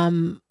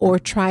or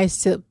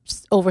tries to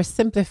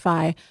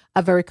oversimplify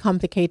a very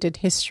complicated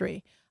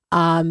history.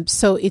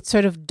 So it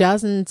sort of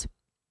doesn't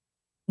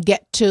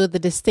get to the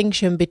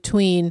distinction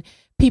between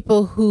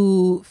people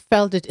who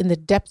felt it in the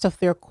depths of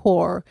their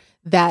core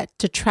that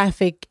to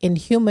traffic in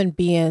human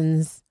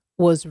beings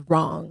was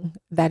wrong,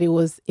 that it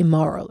was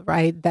immoral,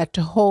 right? That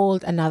to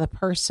hold another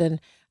person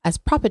as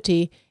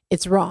property,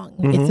 it's wrong,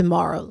 it's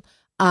immoral.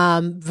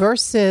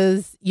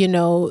 Versus,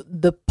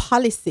 the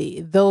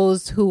policy,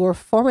 those who were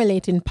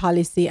formulating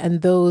policy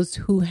and those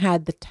who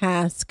had the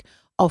task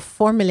of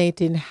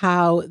formulating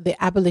how the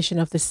abolition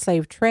of the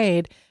slave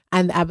trade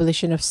and the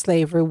abolition of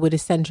slavery would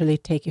essentially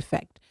take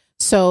effect.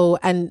 So,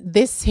 and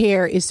this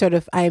here is sort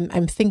of,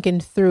 I'm thinking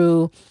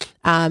through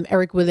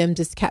Eric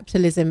Williams'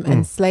 Capitalism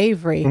and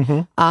Slavery,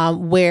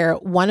 where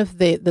one of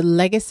the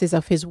legacies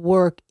of his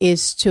work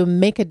is to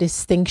make a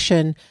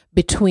distinction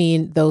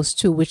between those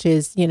two, which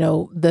is,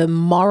 the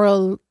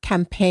moral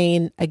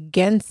campaign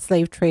against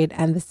slave trade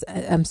and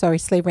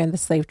slavery and the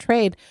slave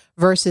trade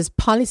versus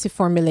policy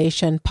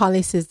formulation,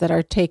 policies that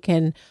are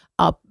taken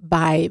up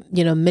by,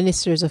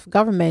 ministers of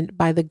government,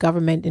 by the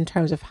government in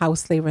terms of how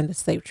slavery and the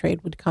slave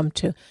trade would come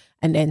to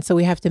an end. So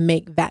we have to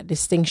make that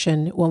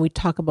distinction when we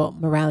talk about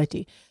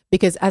morality.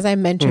 Because as I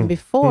mentioned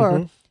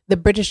before, the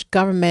British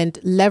government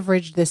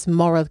leveraged this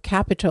moral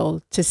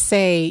capital to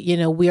say,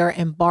 we are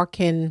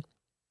embarking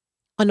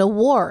on a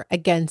war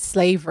against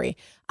slavery.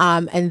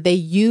 And they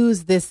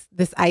use this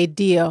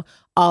idea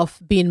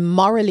of being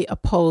morally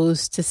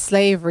opposed to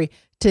slavery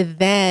to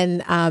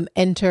then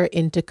enter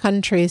into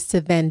countries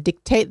to then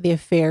dictate the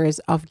affairs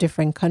of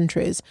different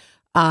countries.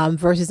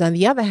 Versus on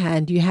the other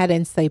hand, you had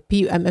enslaved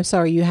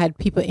people. You had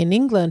people in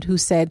England who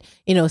said,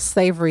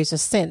 slavery is a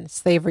sin.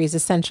 Slavery is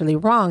essentially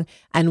wrong,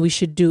 and we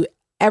should do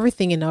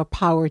everything in our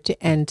power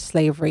to end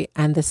slavery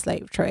and the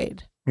slave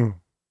trade. I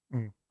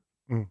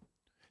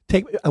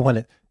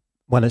want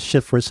to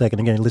shift for a second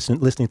again.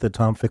 Listening to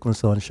Tom Ficklin,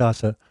 so and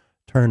Sasha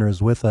Turner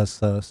is with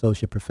us,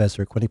 associate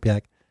professor at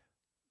Quinnipiac.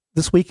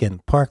 This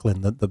weekend,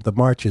 Parkland, the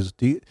marches.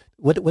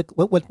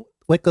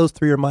 What goes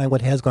through your mind?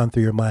 What has gone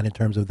through your mind in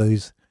terms of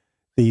these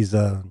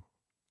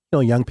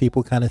young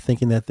people kind of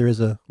thinking that there is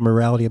a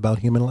morality about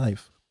human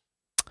life?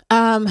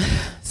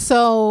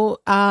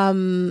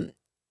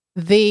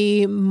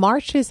 The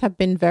marches have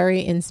been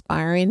very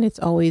inspiring. It's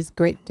always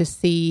great to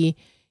see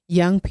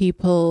young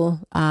people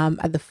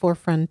at the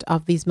forefront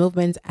of these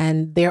movements,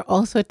 and they're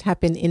also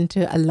tapping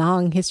into a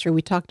long history.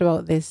 We talked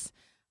about this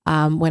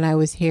when I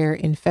was here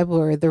in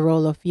February, the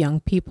role of young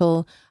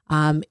people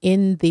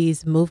in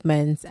these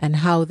movements and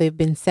how they've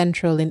been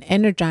central in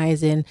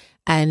energizing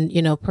and,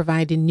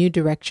 providing new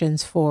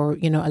directions for,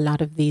 a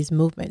lot of these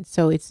movements.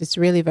 So it's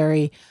really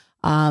very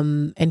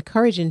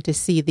encouraging to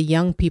see the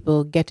young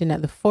people getting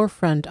at the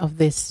forefront of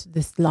this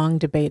long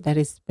debate that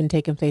has been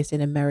taking place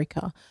in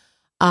America.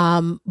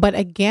 But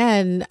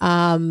again,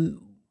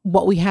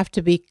 what we have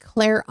to be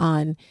clear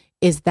on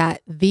is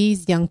that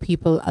these young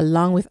people,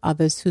 along with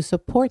others who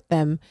support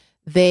them,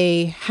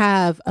 they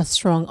have a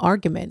strong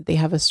argument. They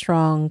have a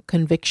strong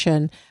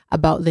conviction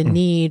about the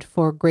need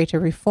for greater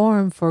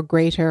reform, for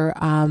greater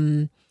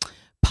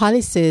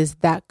policies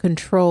that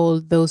control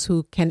those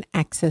who can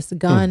access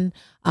gun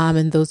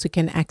and those who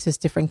can access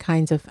different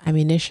kinds of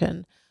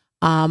ammunition.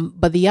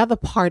 But the other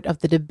part of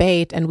the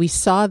debate, and we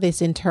saw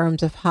this in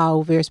terms of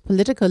how various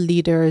political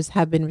leaders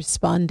have been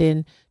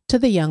responding to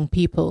the young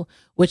people,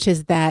 which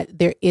is that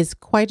there is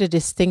quite a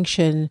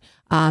distinction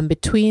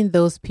between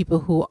those people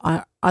who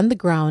are on the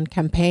ground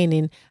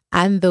campaigning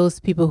and those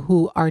people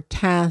who are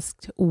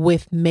tasked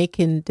with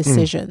making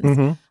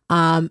decisions.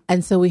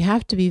 And so we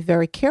have to be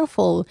very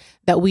careful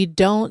that we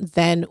don't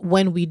then,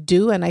 when we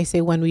do, and I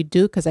say when we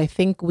do, because I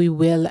think we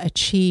will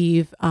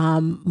achieve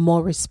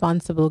more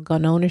responsible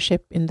gun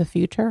ownership in the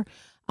future.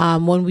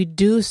 When we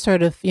do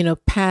sort of,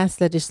 pass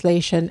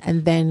legislation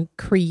and then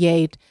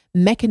create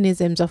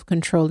mechanisms of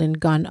controlling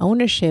gun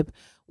ownership,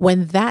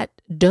 when that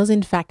does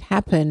in fact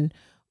happen,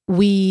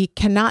 we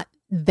cannot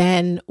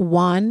then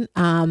one,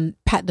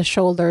 pat the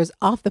shoulders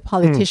of the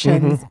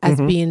politicians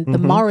as being the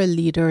moral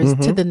leaders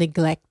to the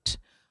neglect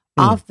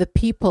of the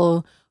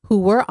people who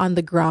were on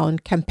the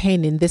ground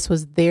campaigning. This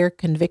was their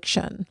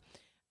conviction.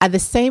 At the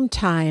same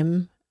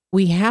time,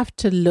 we have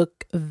to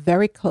look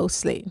very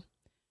closely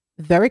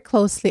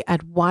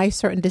at why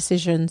certain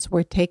decisions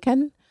were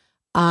taken,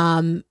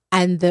 and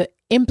the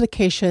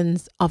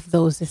implications of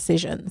those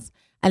decisions.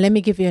 And let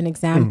me give you an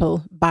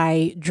example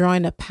by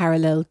drawing a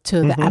parallel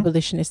to the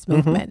abolitionist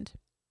movement.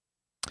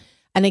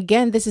 And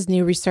again, this is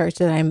new research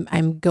that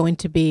I'm going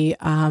to be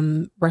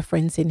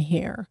referencing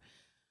here.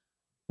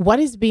 What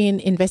is being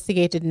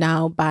investigated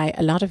now by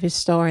a lot of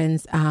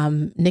historians,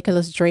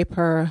 Nicholas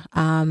Draper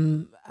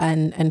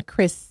and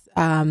Chris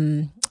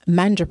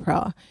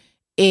Manjapra,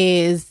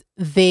 is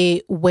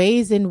the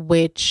ways in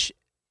which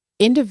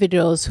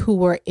individuals who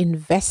were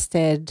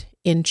invested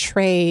in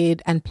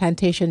trade and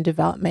plantation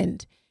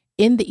development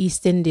in the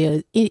East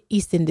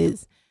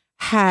Indies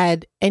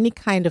had any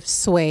kind of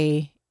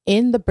sway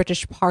in the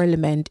British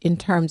Parliament in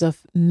terms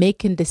of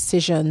making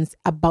decisions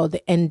about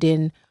the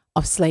ending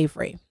of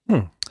slavery.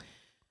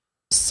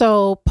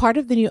 So part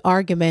of the new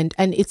argument,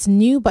 and it's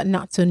new but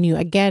not so new,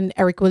 again,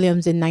 Eric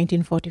Williams in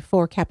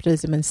 1944,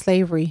 Capitalism and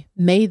Slavery,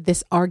 made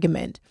this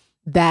argument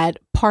that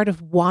part of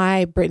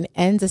why Britain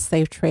ends a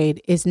slave trade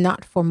is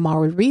not for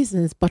moral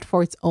reasons, but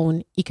for its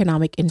own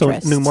economic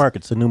interest. So new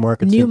markets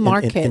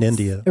in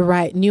India.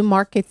 Right, new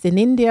markets in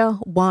India,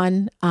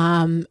 one,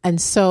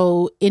 and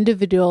so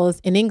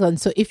individuals in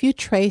England. So if you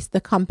trace the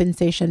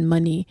compensation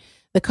money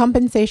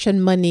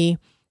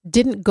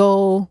didn't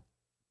go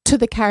to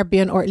the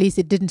Caribbean, or at least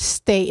it didn't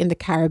stay in the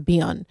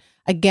Caribbean.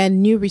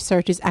 Again, new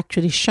research is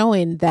actually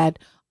showing that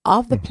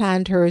of the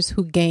planters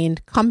who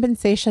gained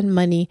compensation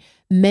money,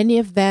 many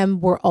of them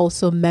were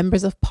also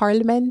members of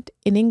parliament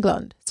in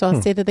England. So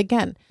I'll say that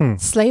again.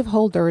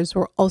 Slaveholders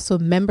were also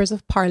members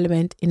of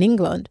parliament in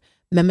England.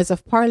 Members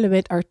of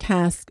parliament are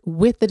tasked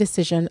with the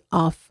decision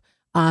of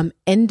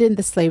ending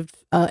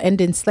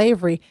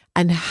slavery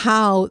and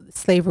how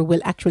slavery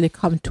will actually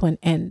come to an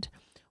end.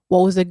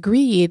 What was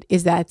agreed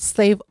is that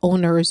slave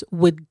owners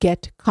would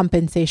get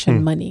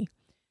compensation money.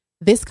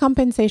 This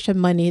compensation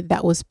money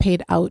that was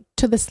paid out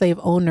to the slave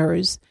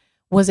owners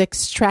was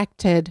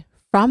extracted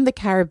from the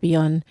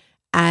Caribbean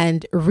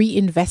and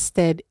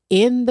reinvested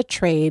in the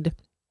trade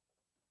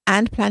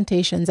and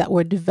plantations that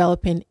were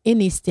developing in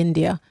East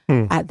India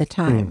at the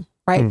time,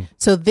 right?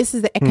 So this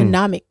is the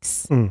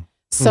economics.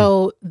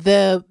 So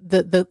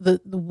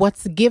the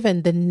what's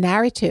given, the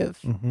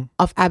narrative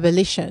of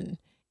abolition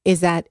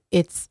is that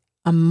it's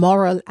a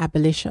moral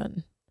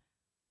abolition.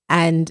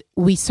 And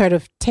we sort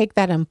of take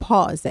that and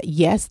pause that,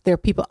 yes, there are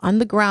people on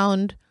the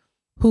ground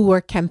who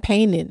were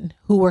campaigning,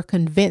 who were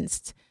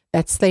convinced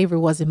that slavery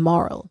was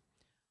immoral.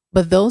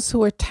 But those who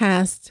were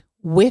tasked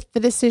with the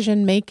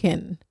decision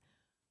making,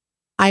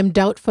 I'm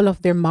doubtful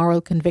of their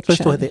moral conviction.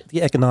 So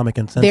the economic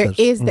incentive. There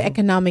is the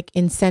economic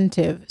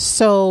incentive.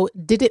 So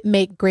did it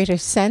make greater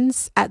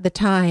sense at the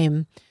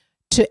time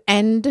to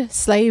end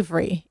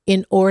slavery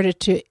in order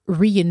to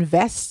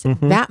reinvest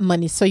that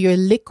money? So you're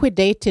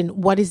liquidating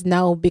what is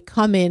now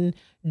becoming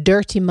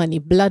dirty money,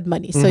 blood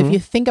money. So if you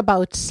think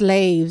about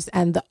slaves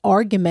and the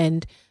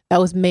argument that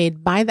was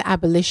made by the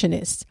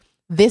abolitionists,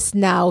 this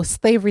now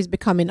slavery is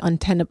becoming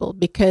untenable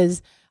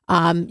because,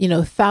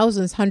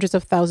 thousands, hundreds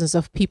of thousands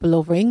of people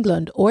over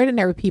England,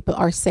 ordinary people,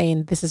 are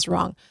saying this is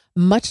wrong.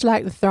 Much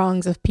like the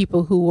throngs of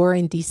people who were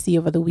in DC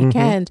over the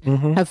weekend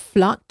have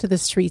flocked to the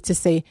streets to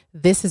say,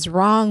 this is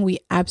wrong. We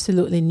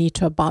absolutely need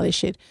to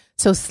abolish it.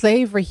 So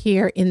slavery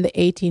here in the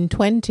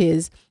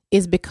 1820s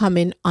is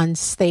becoming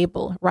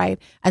unstable,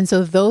 right? And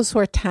so those who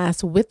are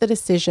tasked with the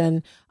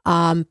decision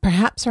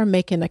perhaps are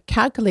making a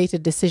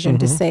calculated decision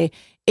to say,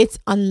 it's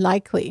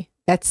unlikely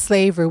that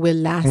slavery will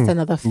last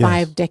another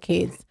 5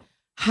 decades.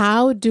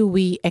 How do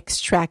we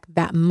extract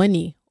that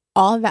money,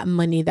 all that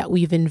money that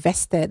we've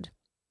invested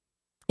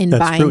in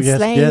buying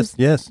slaves,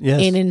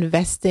 in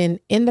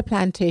investing in the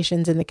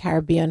plantations in the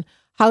Caribbean?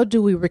 How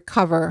do we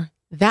recover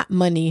that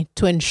money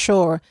to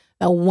ensure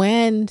that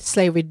when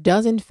slavery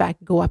does in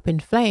fact go up in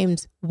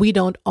flames, we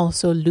don't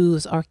also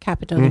lose our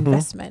capital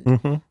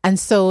investment? And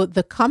so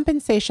the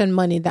compensation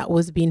money that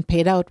was being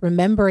paid out,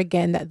 remember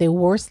again that there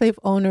were slave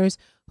owners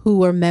who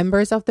were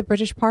members of the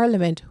British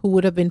Parliament who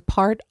would have been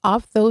part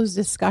of those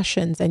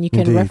discussions. And you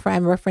can I'm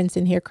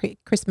referencing here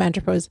Chris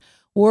Manjapra's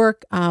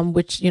work,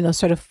 which,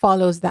 sort of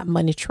follows that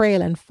money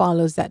trail and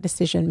follows that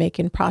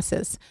decision-making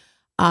process.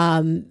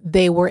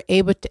 They were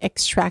able to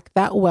extract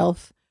that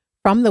wealth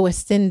from the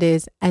West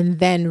Indies and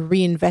then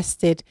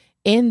reinvest it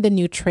in the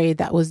new trade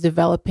that was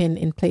developing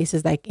in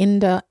places like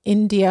India,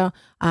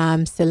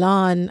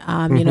 Ceylon,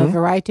 a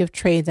variety of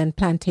trades and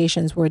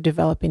plantations were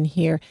developing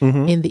here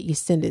in the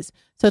East Indies.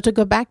 So to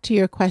go back to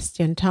your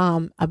question,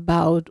 Tom,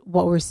 about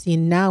what we're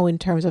seeing now in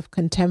terms of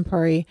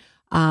contemporary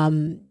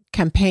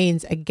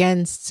campaigns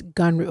against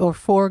gun or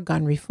for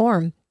gun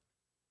reform,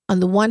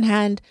 on the one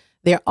hand,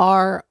 there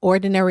are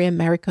ordinary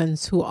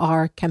Americans who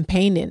are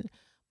campaigning,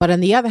 but on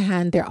the other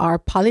hand, there are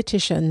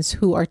politicians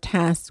who are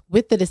tasked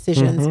with the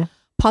decisions,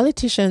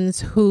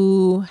 politicians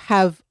who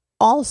have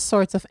all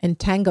sorts of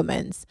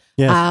entanglements.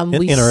 Yes,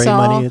 NRA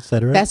money,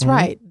 etc. That's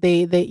right.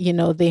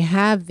 They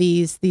have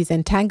these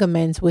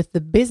entanglements with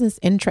the business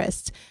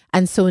interests,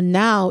 and so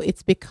now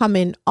it's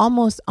becoming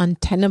almost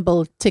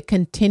untenable to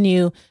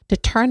continue to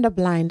turn the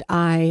blind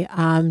eye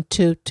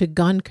to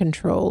gun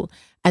control.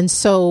 And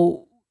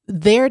so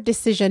their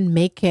decision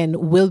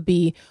making will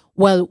be,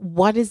 well,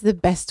 what is the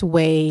best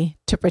way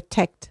to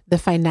protect the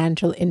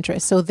financial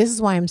interest? So this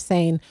is why I'm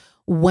saying,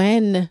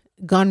 when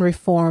gun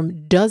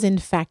reform does in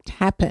fact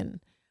happen,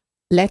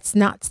 let's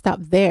not stop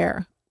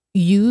there.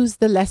 Use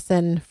the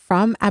lesson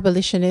from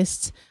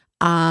abolitionists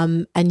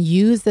and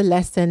use the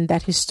lesson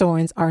that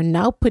historians are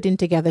now putting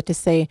together to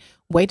say,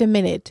 wait a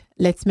minute,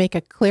 let's make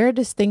a clear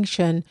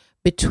distinction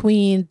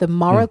between the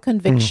moral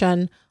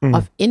conviction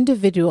of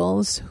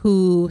individuals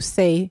who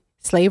say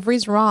slavery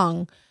is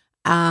wrong,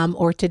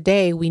 or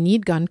today we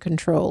need gun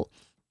control,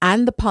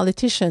 and the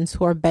politicians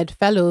who are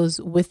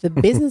bedfellows with the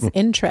business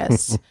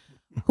interests,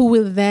 who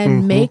will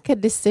then make a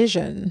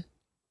decision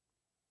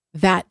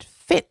that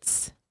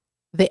fits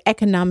the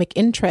economic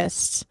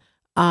interests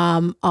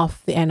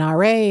of the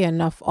NRA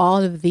and of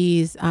all of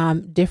these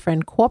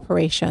different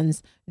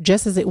corporations,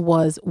 just as it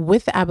was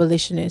with the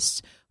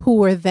abolitionists who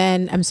were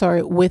then,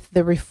 with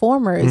the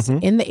reformers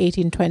in the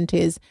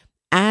 1820s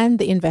and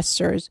the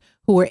investors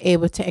who were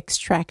able to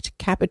extract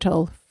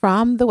capital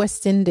from the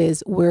West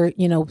Indies, where,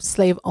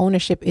 slave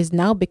ownership is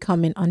now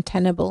becoming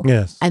untenable,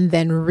 and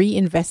then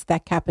reinvest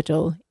that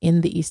capital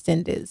in the East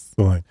Indies.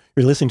 Right.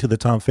 You're listening to the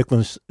Tom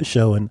Ficklin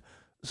Show, and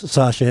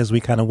Sasha, as we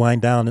kind of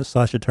wind down,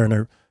 Sasha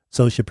Turner,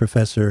 Associate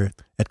Professor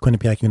at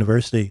Quinnipiac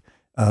University,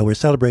 we're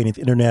celebrating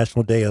the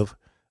International Day of,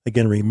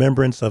 again,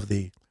 remembrance of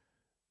the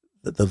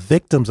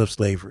victims of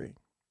slavery,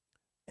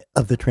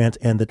 of the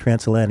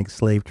transatlantic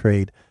slave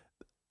trade.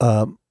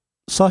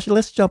 Sasha,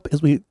 let's jump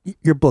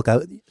your book.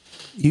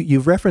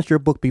 You've referenced your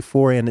book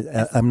before, and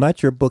I'm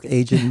not your book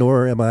agent,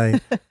 nor am I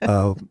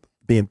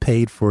being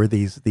paid for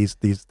these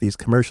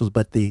commercials.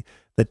 But the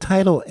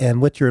title and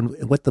what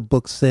the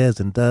book says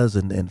and does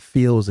and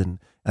feels, and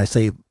I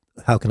say,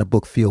 how can a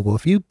book feel? Well,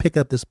 if you pick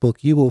up this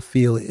book, you will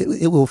feel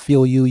it. Will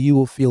feel you. You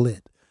will feel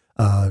it.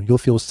 You'll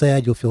feel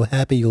sad. You'll feel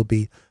happy. You'll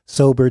be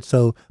sobered.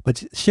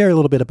 But share a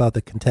little bit about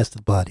the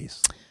contested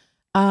bodies.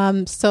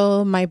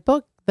 So my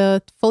book,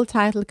 the full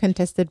title,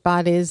 Contested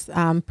Bodies,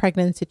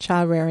 Pregnancy,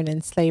 Child Rearing,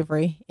 and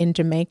Slavery in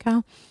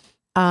Jamaica.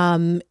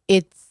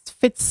 It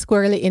fits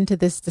squarely into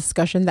this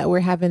discussion that we're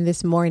having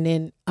this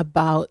morning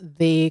about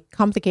the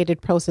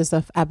complicated process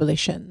of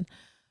abolition.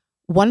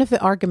 One of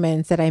the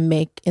arguments that I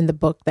make in the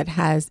book that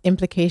has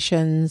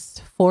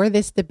implications for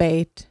this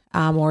debate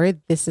or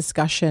this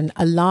discussion,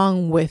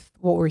 along with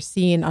what we're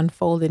seeing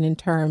unfolding in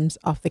terms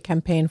of the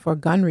campaign for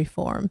gun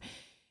reform,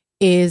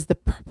 is the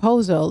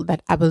proposal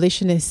that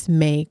abolitionists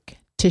make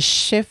to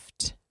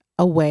shift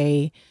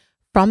away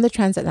from the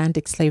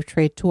transatlantic slave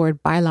trade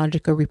toward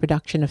biological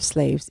reproduction of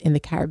slaves in the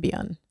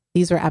Caribbean.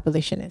 These are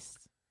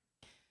abolitionists.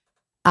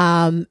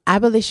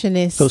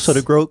 Abolitionists. So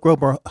to grow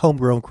more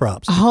homegrown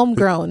crops.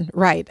 Homegrown,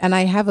 right. And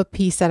I have a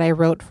piece that I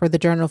wrote for the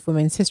Journal of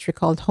Women's History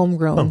called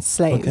Homegrown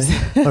Slaves.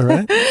 Okay. All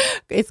right.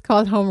 It's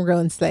called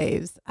Homegrown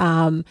Slaves.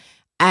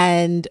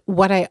 And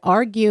what I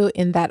argue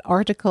in that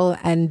article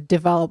and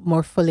develop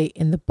more fully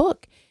in the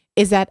book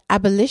is that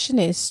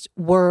abolitionists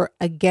were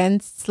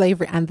against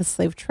slavery and the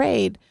slave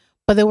trade,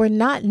 but they were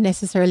not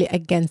necessarily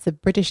against the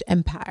British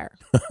Empire.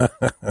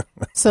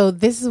 So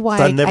this is why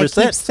I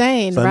keep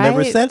saying, right?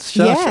 Never since,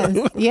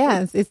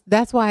 yes.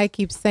 That's why I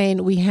keep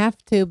saying we have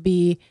to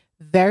be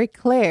very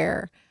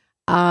clear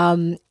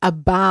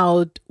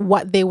about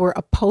what they were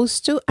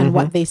opposed to and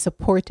what they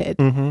supported.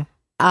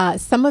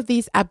 Some of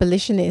these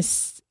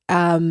abolitionists,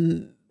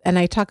 and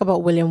I talk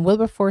about William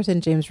Wilberforce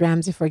and James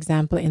Ramsey, for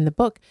example, in the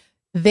book,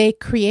 they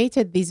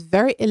created these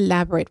very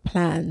elaborate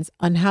plans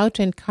on how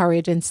to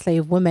encourage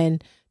enslaved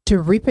women to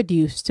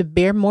reproduce, to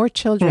bear more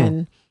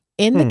children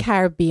in the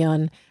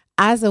Caribbean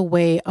as a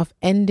way of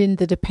ending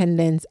the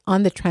dependence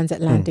on the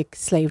transatlantic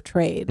slave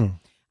trade.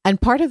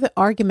 And part of the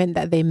argument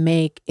that they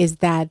make is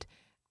that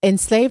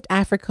enslaved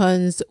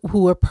Africans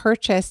who were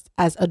purchased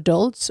as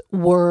adults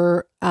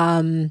were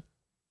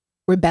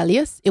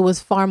rebellious. It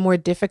was far more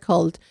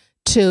difficult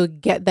to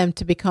get them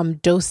to become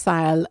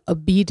docile,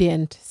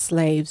 obedient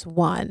slaves,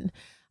 one.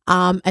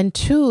 And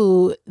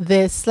two,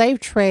 the slave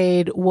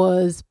trade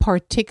was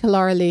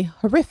particularly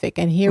horrific.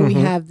 And here we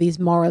have these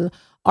moral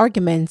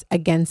arguments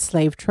against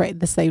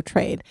the slave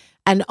trade.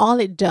 And all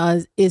it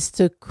does is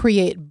to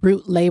create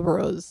brute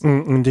laborers.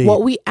 Indeed.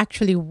 What we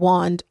actually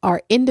want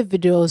are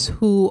individuals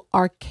who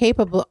are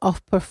capable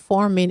of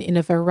performing in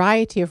a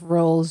variety of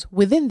roles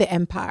within the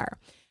empire.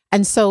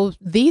 And so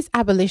these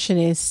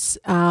abolitionists,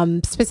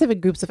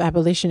 specific groups of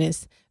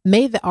abolitionists,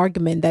 made the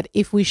argument that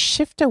if we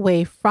shift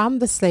away from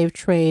the slave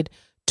trade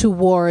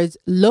towards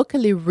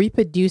locally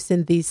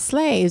reproducing these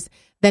slaves,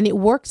 then it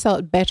works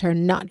out better,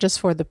 not just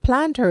for the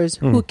planters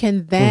who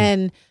can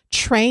then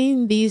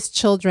train these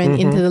children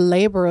into the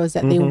laborers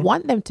that they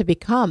want them to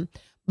become,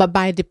 But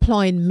by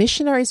deploying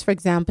missionaries, for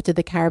example, to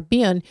the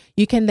Caribbean,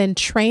 you can then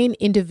train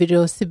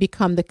individuals to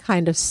become the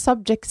kind of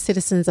subject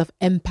citizens of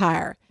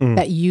empire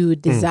that you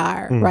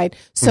desire, right?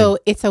 So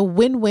it's a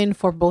win-win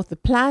for both the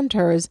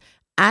planters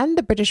and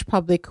the British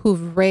public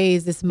who've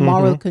raised this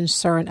moral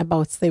concern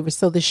about slavery.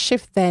 So the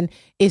shift then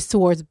is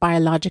towards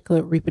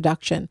biological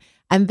reproduction.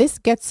 And this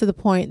gets to the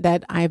point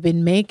that I've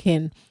been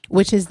making,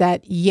 which is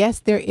that, yes,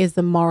 there is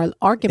the moral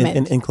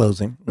argument. In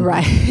closing.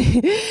 Right.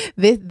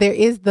 There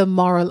is the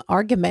moral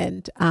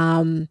argument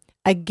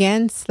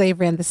against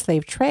slavery and the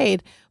slave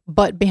trade.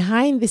 But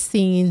behind the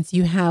scenes,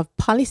 you have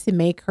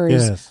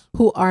policymakers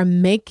who are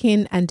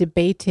making and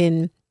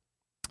debating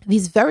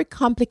these very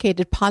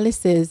complicated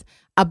policies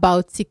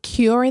about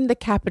securing the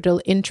capital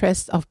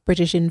interests of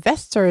British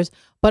investors,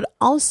 but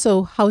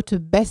also how to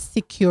best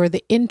secure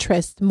the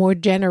interests more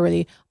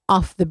generally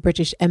of the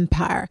British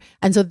Empire.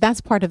 And so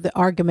that's part of the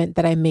argument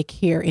that I make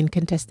here in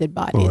Contested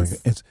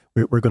Bodies.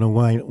 We're going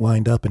to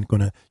wind up and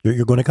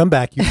you're going to come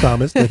back, you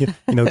promised.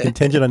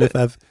 Contingent on if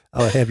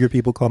I'll have your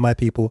people call my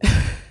people.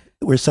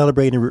 We're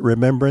celebrating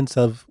remembrance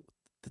of,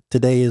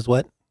 today is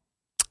what?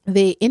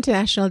 The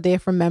International Day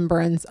of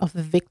Remembrance of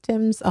the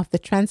victims of the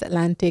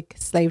Transatlantic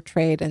slave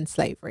trade and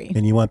slavery.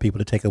 And you want people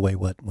to take away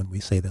what when we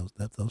say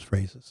those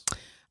phrases?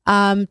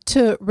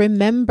 To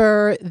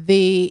remember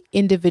the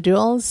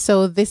individuals.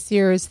 So this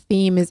year's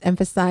theme is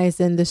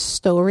emphasizing the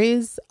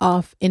stories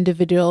of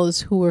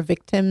individuals who were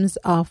victims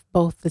of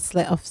both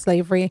of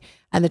slavery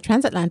and the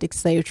transatlantic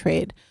slave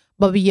trade.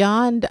 But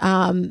beyond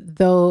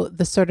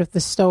the sort of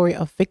the story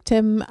of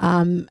victim,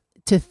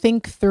 to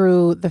think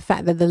through the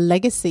fact that the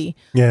legacy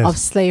of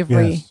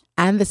slavery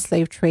and the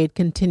slave trade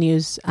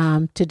continues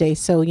today.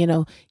 So,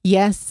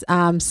 yes,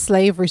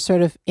 slavery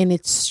sort of in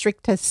its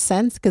strictest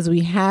sense, because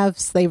we have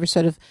slavery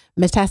sort of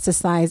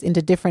metastasized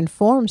into different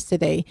forms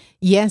today.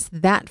 Yes,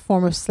 that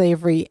form of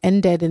slavery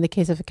ended in the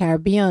case of the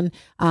Caribbean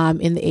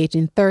in the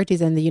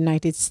 1830s and the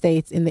United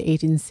States in the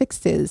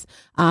 1860s.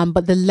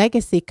 But the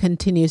legacy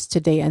continues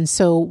today. And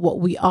so what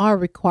we are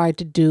required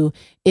to do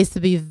is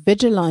to be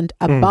vigilant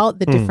about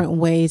the different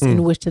ways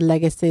in which the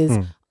legacies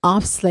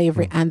of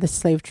slavery and the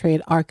slave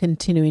trade are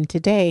continuing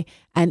today.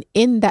 And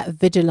in that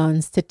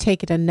vigilance, to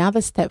take it another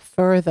step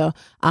further,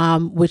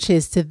 which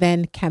is to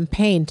then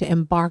campaign, to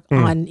embark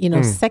on,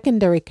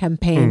 secondary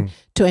campaign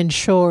to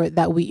ensure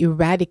that we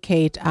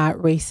eradicate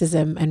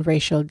racism and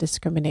racial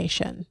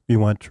discrimination. We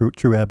want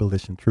true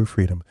abolition, true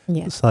freedom.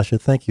 Yes. Sasha,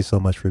 thank you so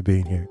much for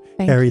being here.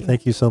 Harry,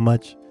 thank you so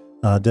much.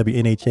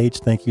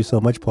 WNHH, thank you so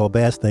much. Paul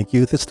Bass, thank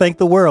you. Let's thank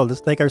the world. Let's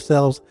thank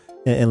ourselves,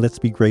 and let's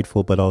be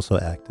grateful, but also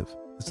active.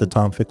 It's the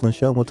Tom Ficklin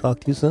Show. We'll talk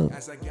to you soon.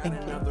 As I got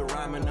another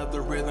rhyme,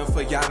 another rhythm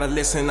for y'all to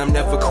listen. I'm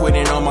never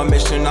quitting on my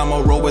mission.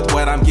 I'ma roll with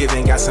what I'm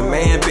giving. Got some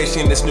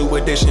ambition, this new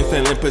edition,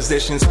 filling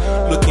positions.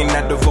 Looking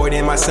at the void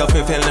in myself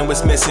and feeling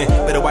what's missing.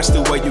 Better watch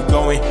the way you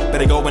going.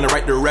 Better go in the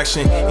right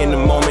direction. In the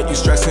moment you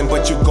stressing,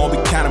 but you gon'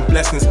 be counting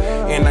blessings.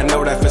 And I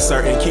know that for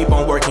certain. Keep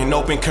on working,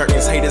 open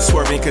curtains. Haters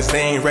swerving, cause they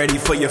ain't ready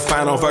for your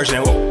final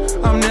version. Whoa.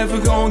 I'm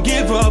never gonna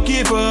give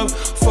up.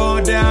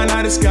 Fall down,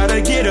 I just gotta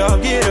get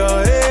up,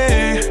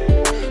 hey.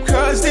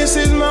 Cause this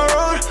is my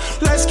road.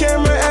 Lights,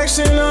 camera,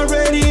 action, I'm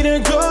ready to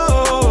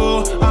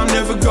go. I'm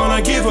never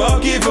gonna give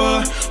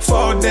up.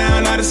 Fall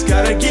down, I just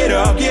gotta get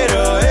up,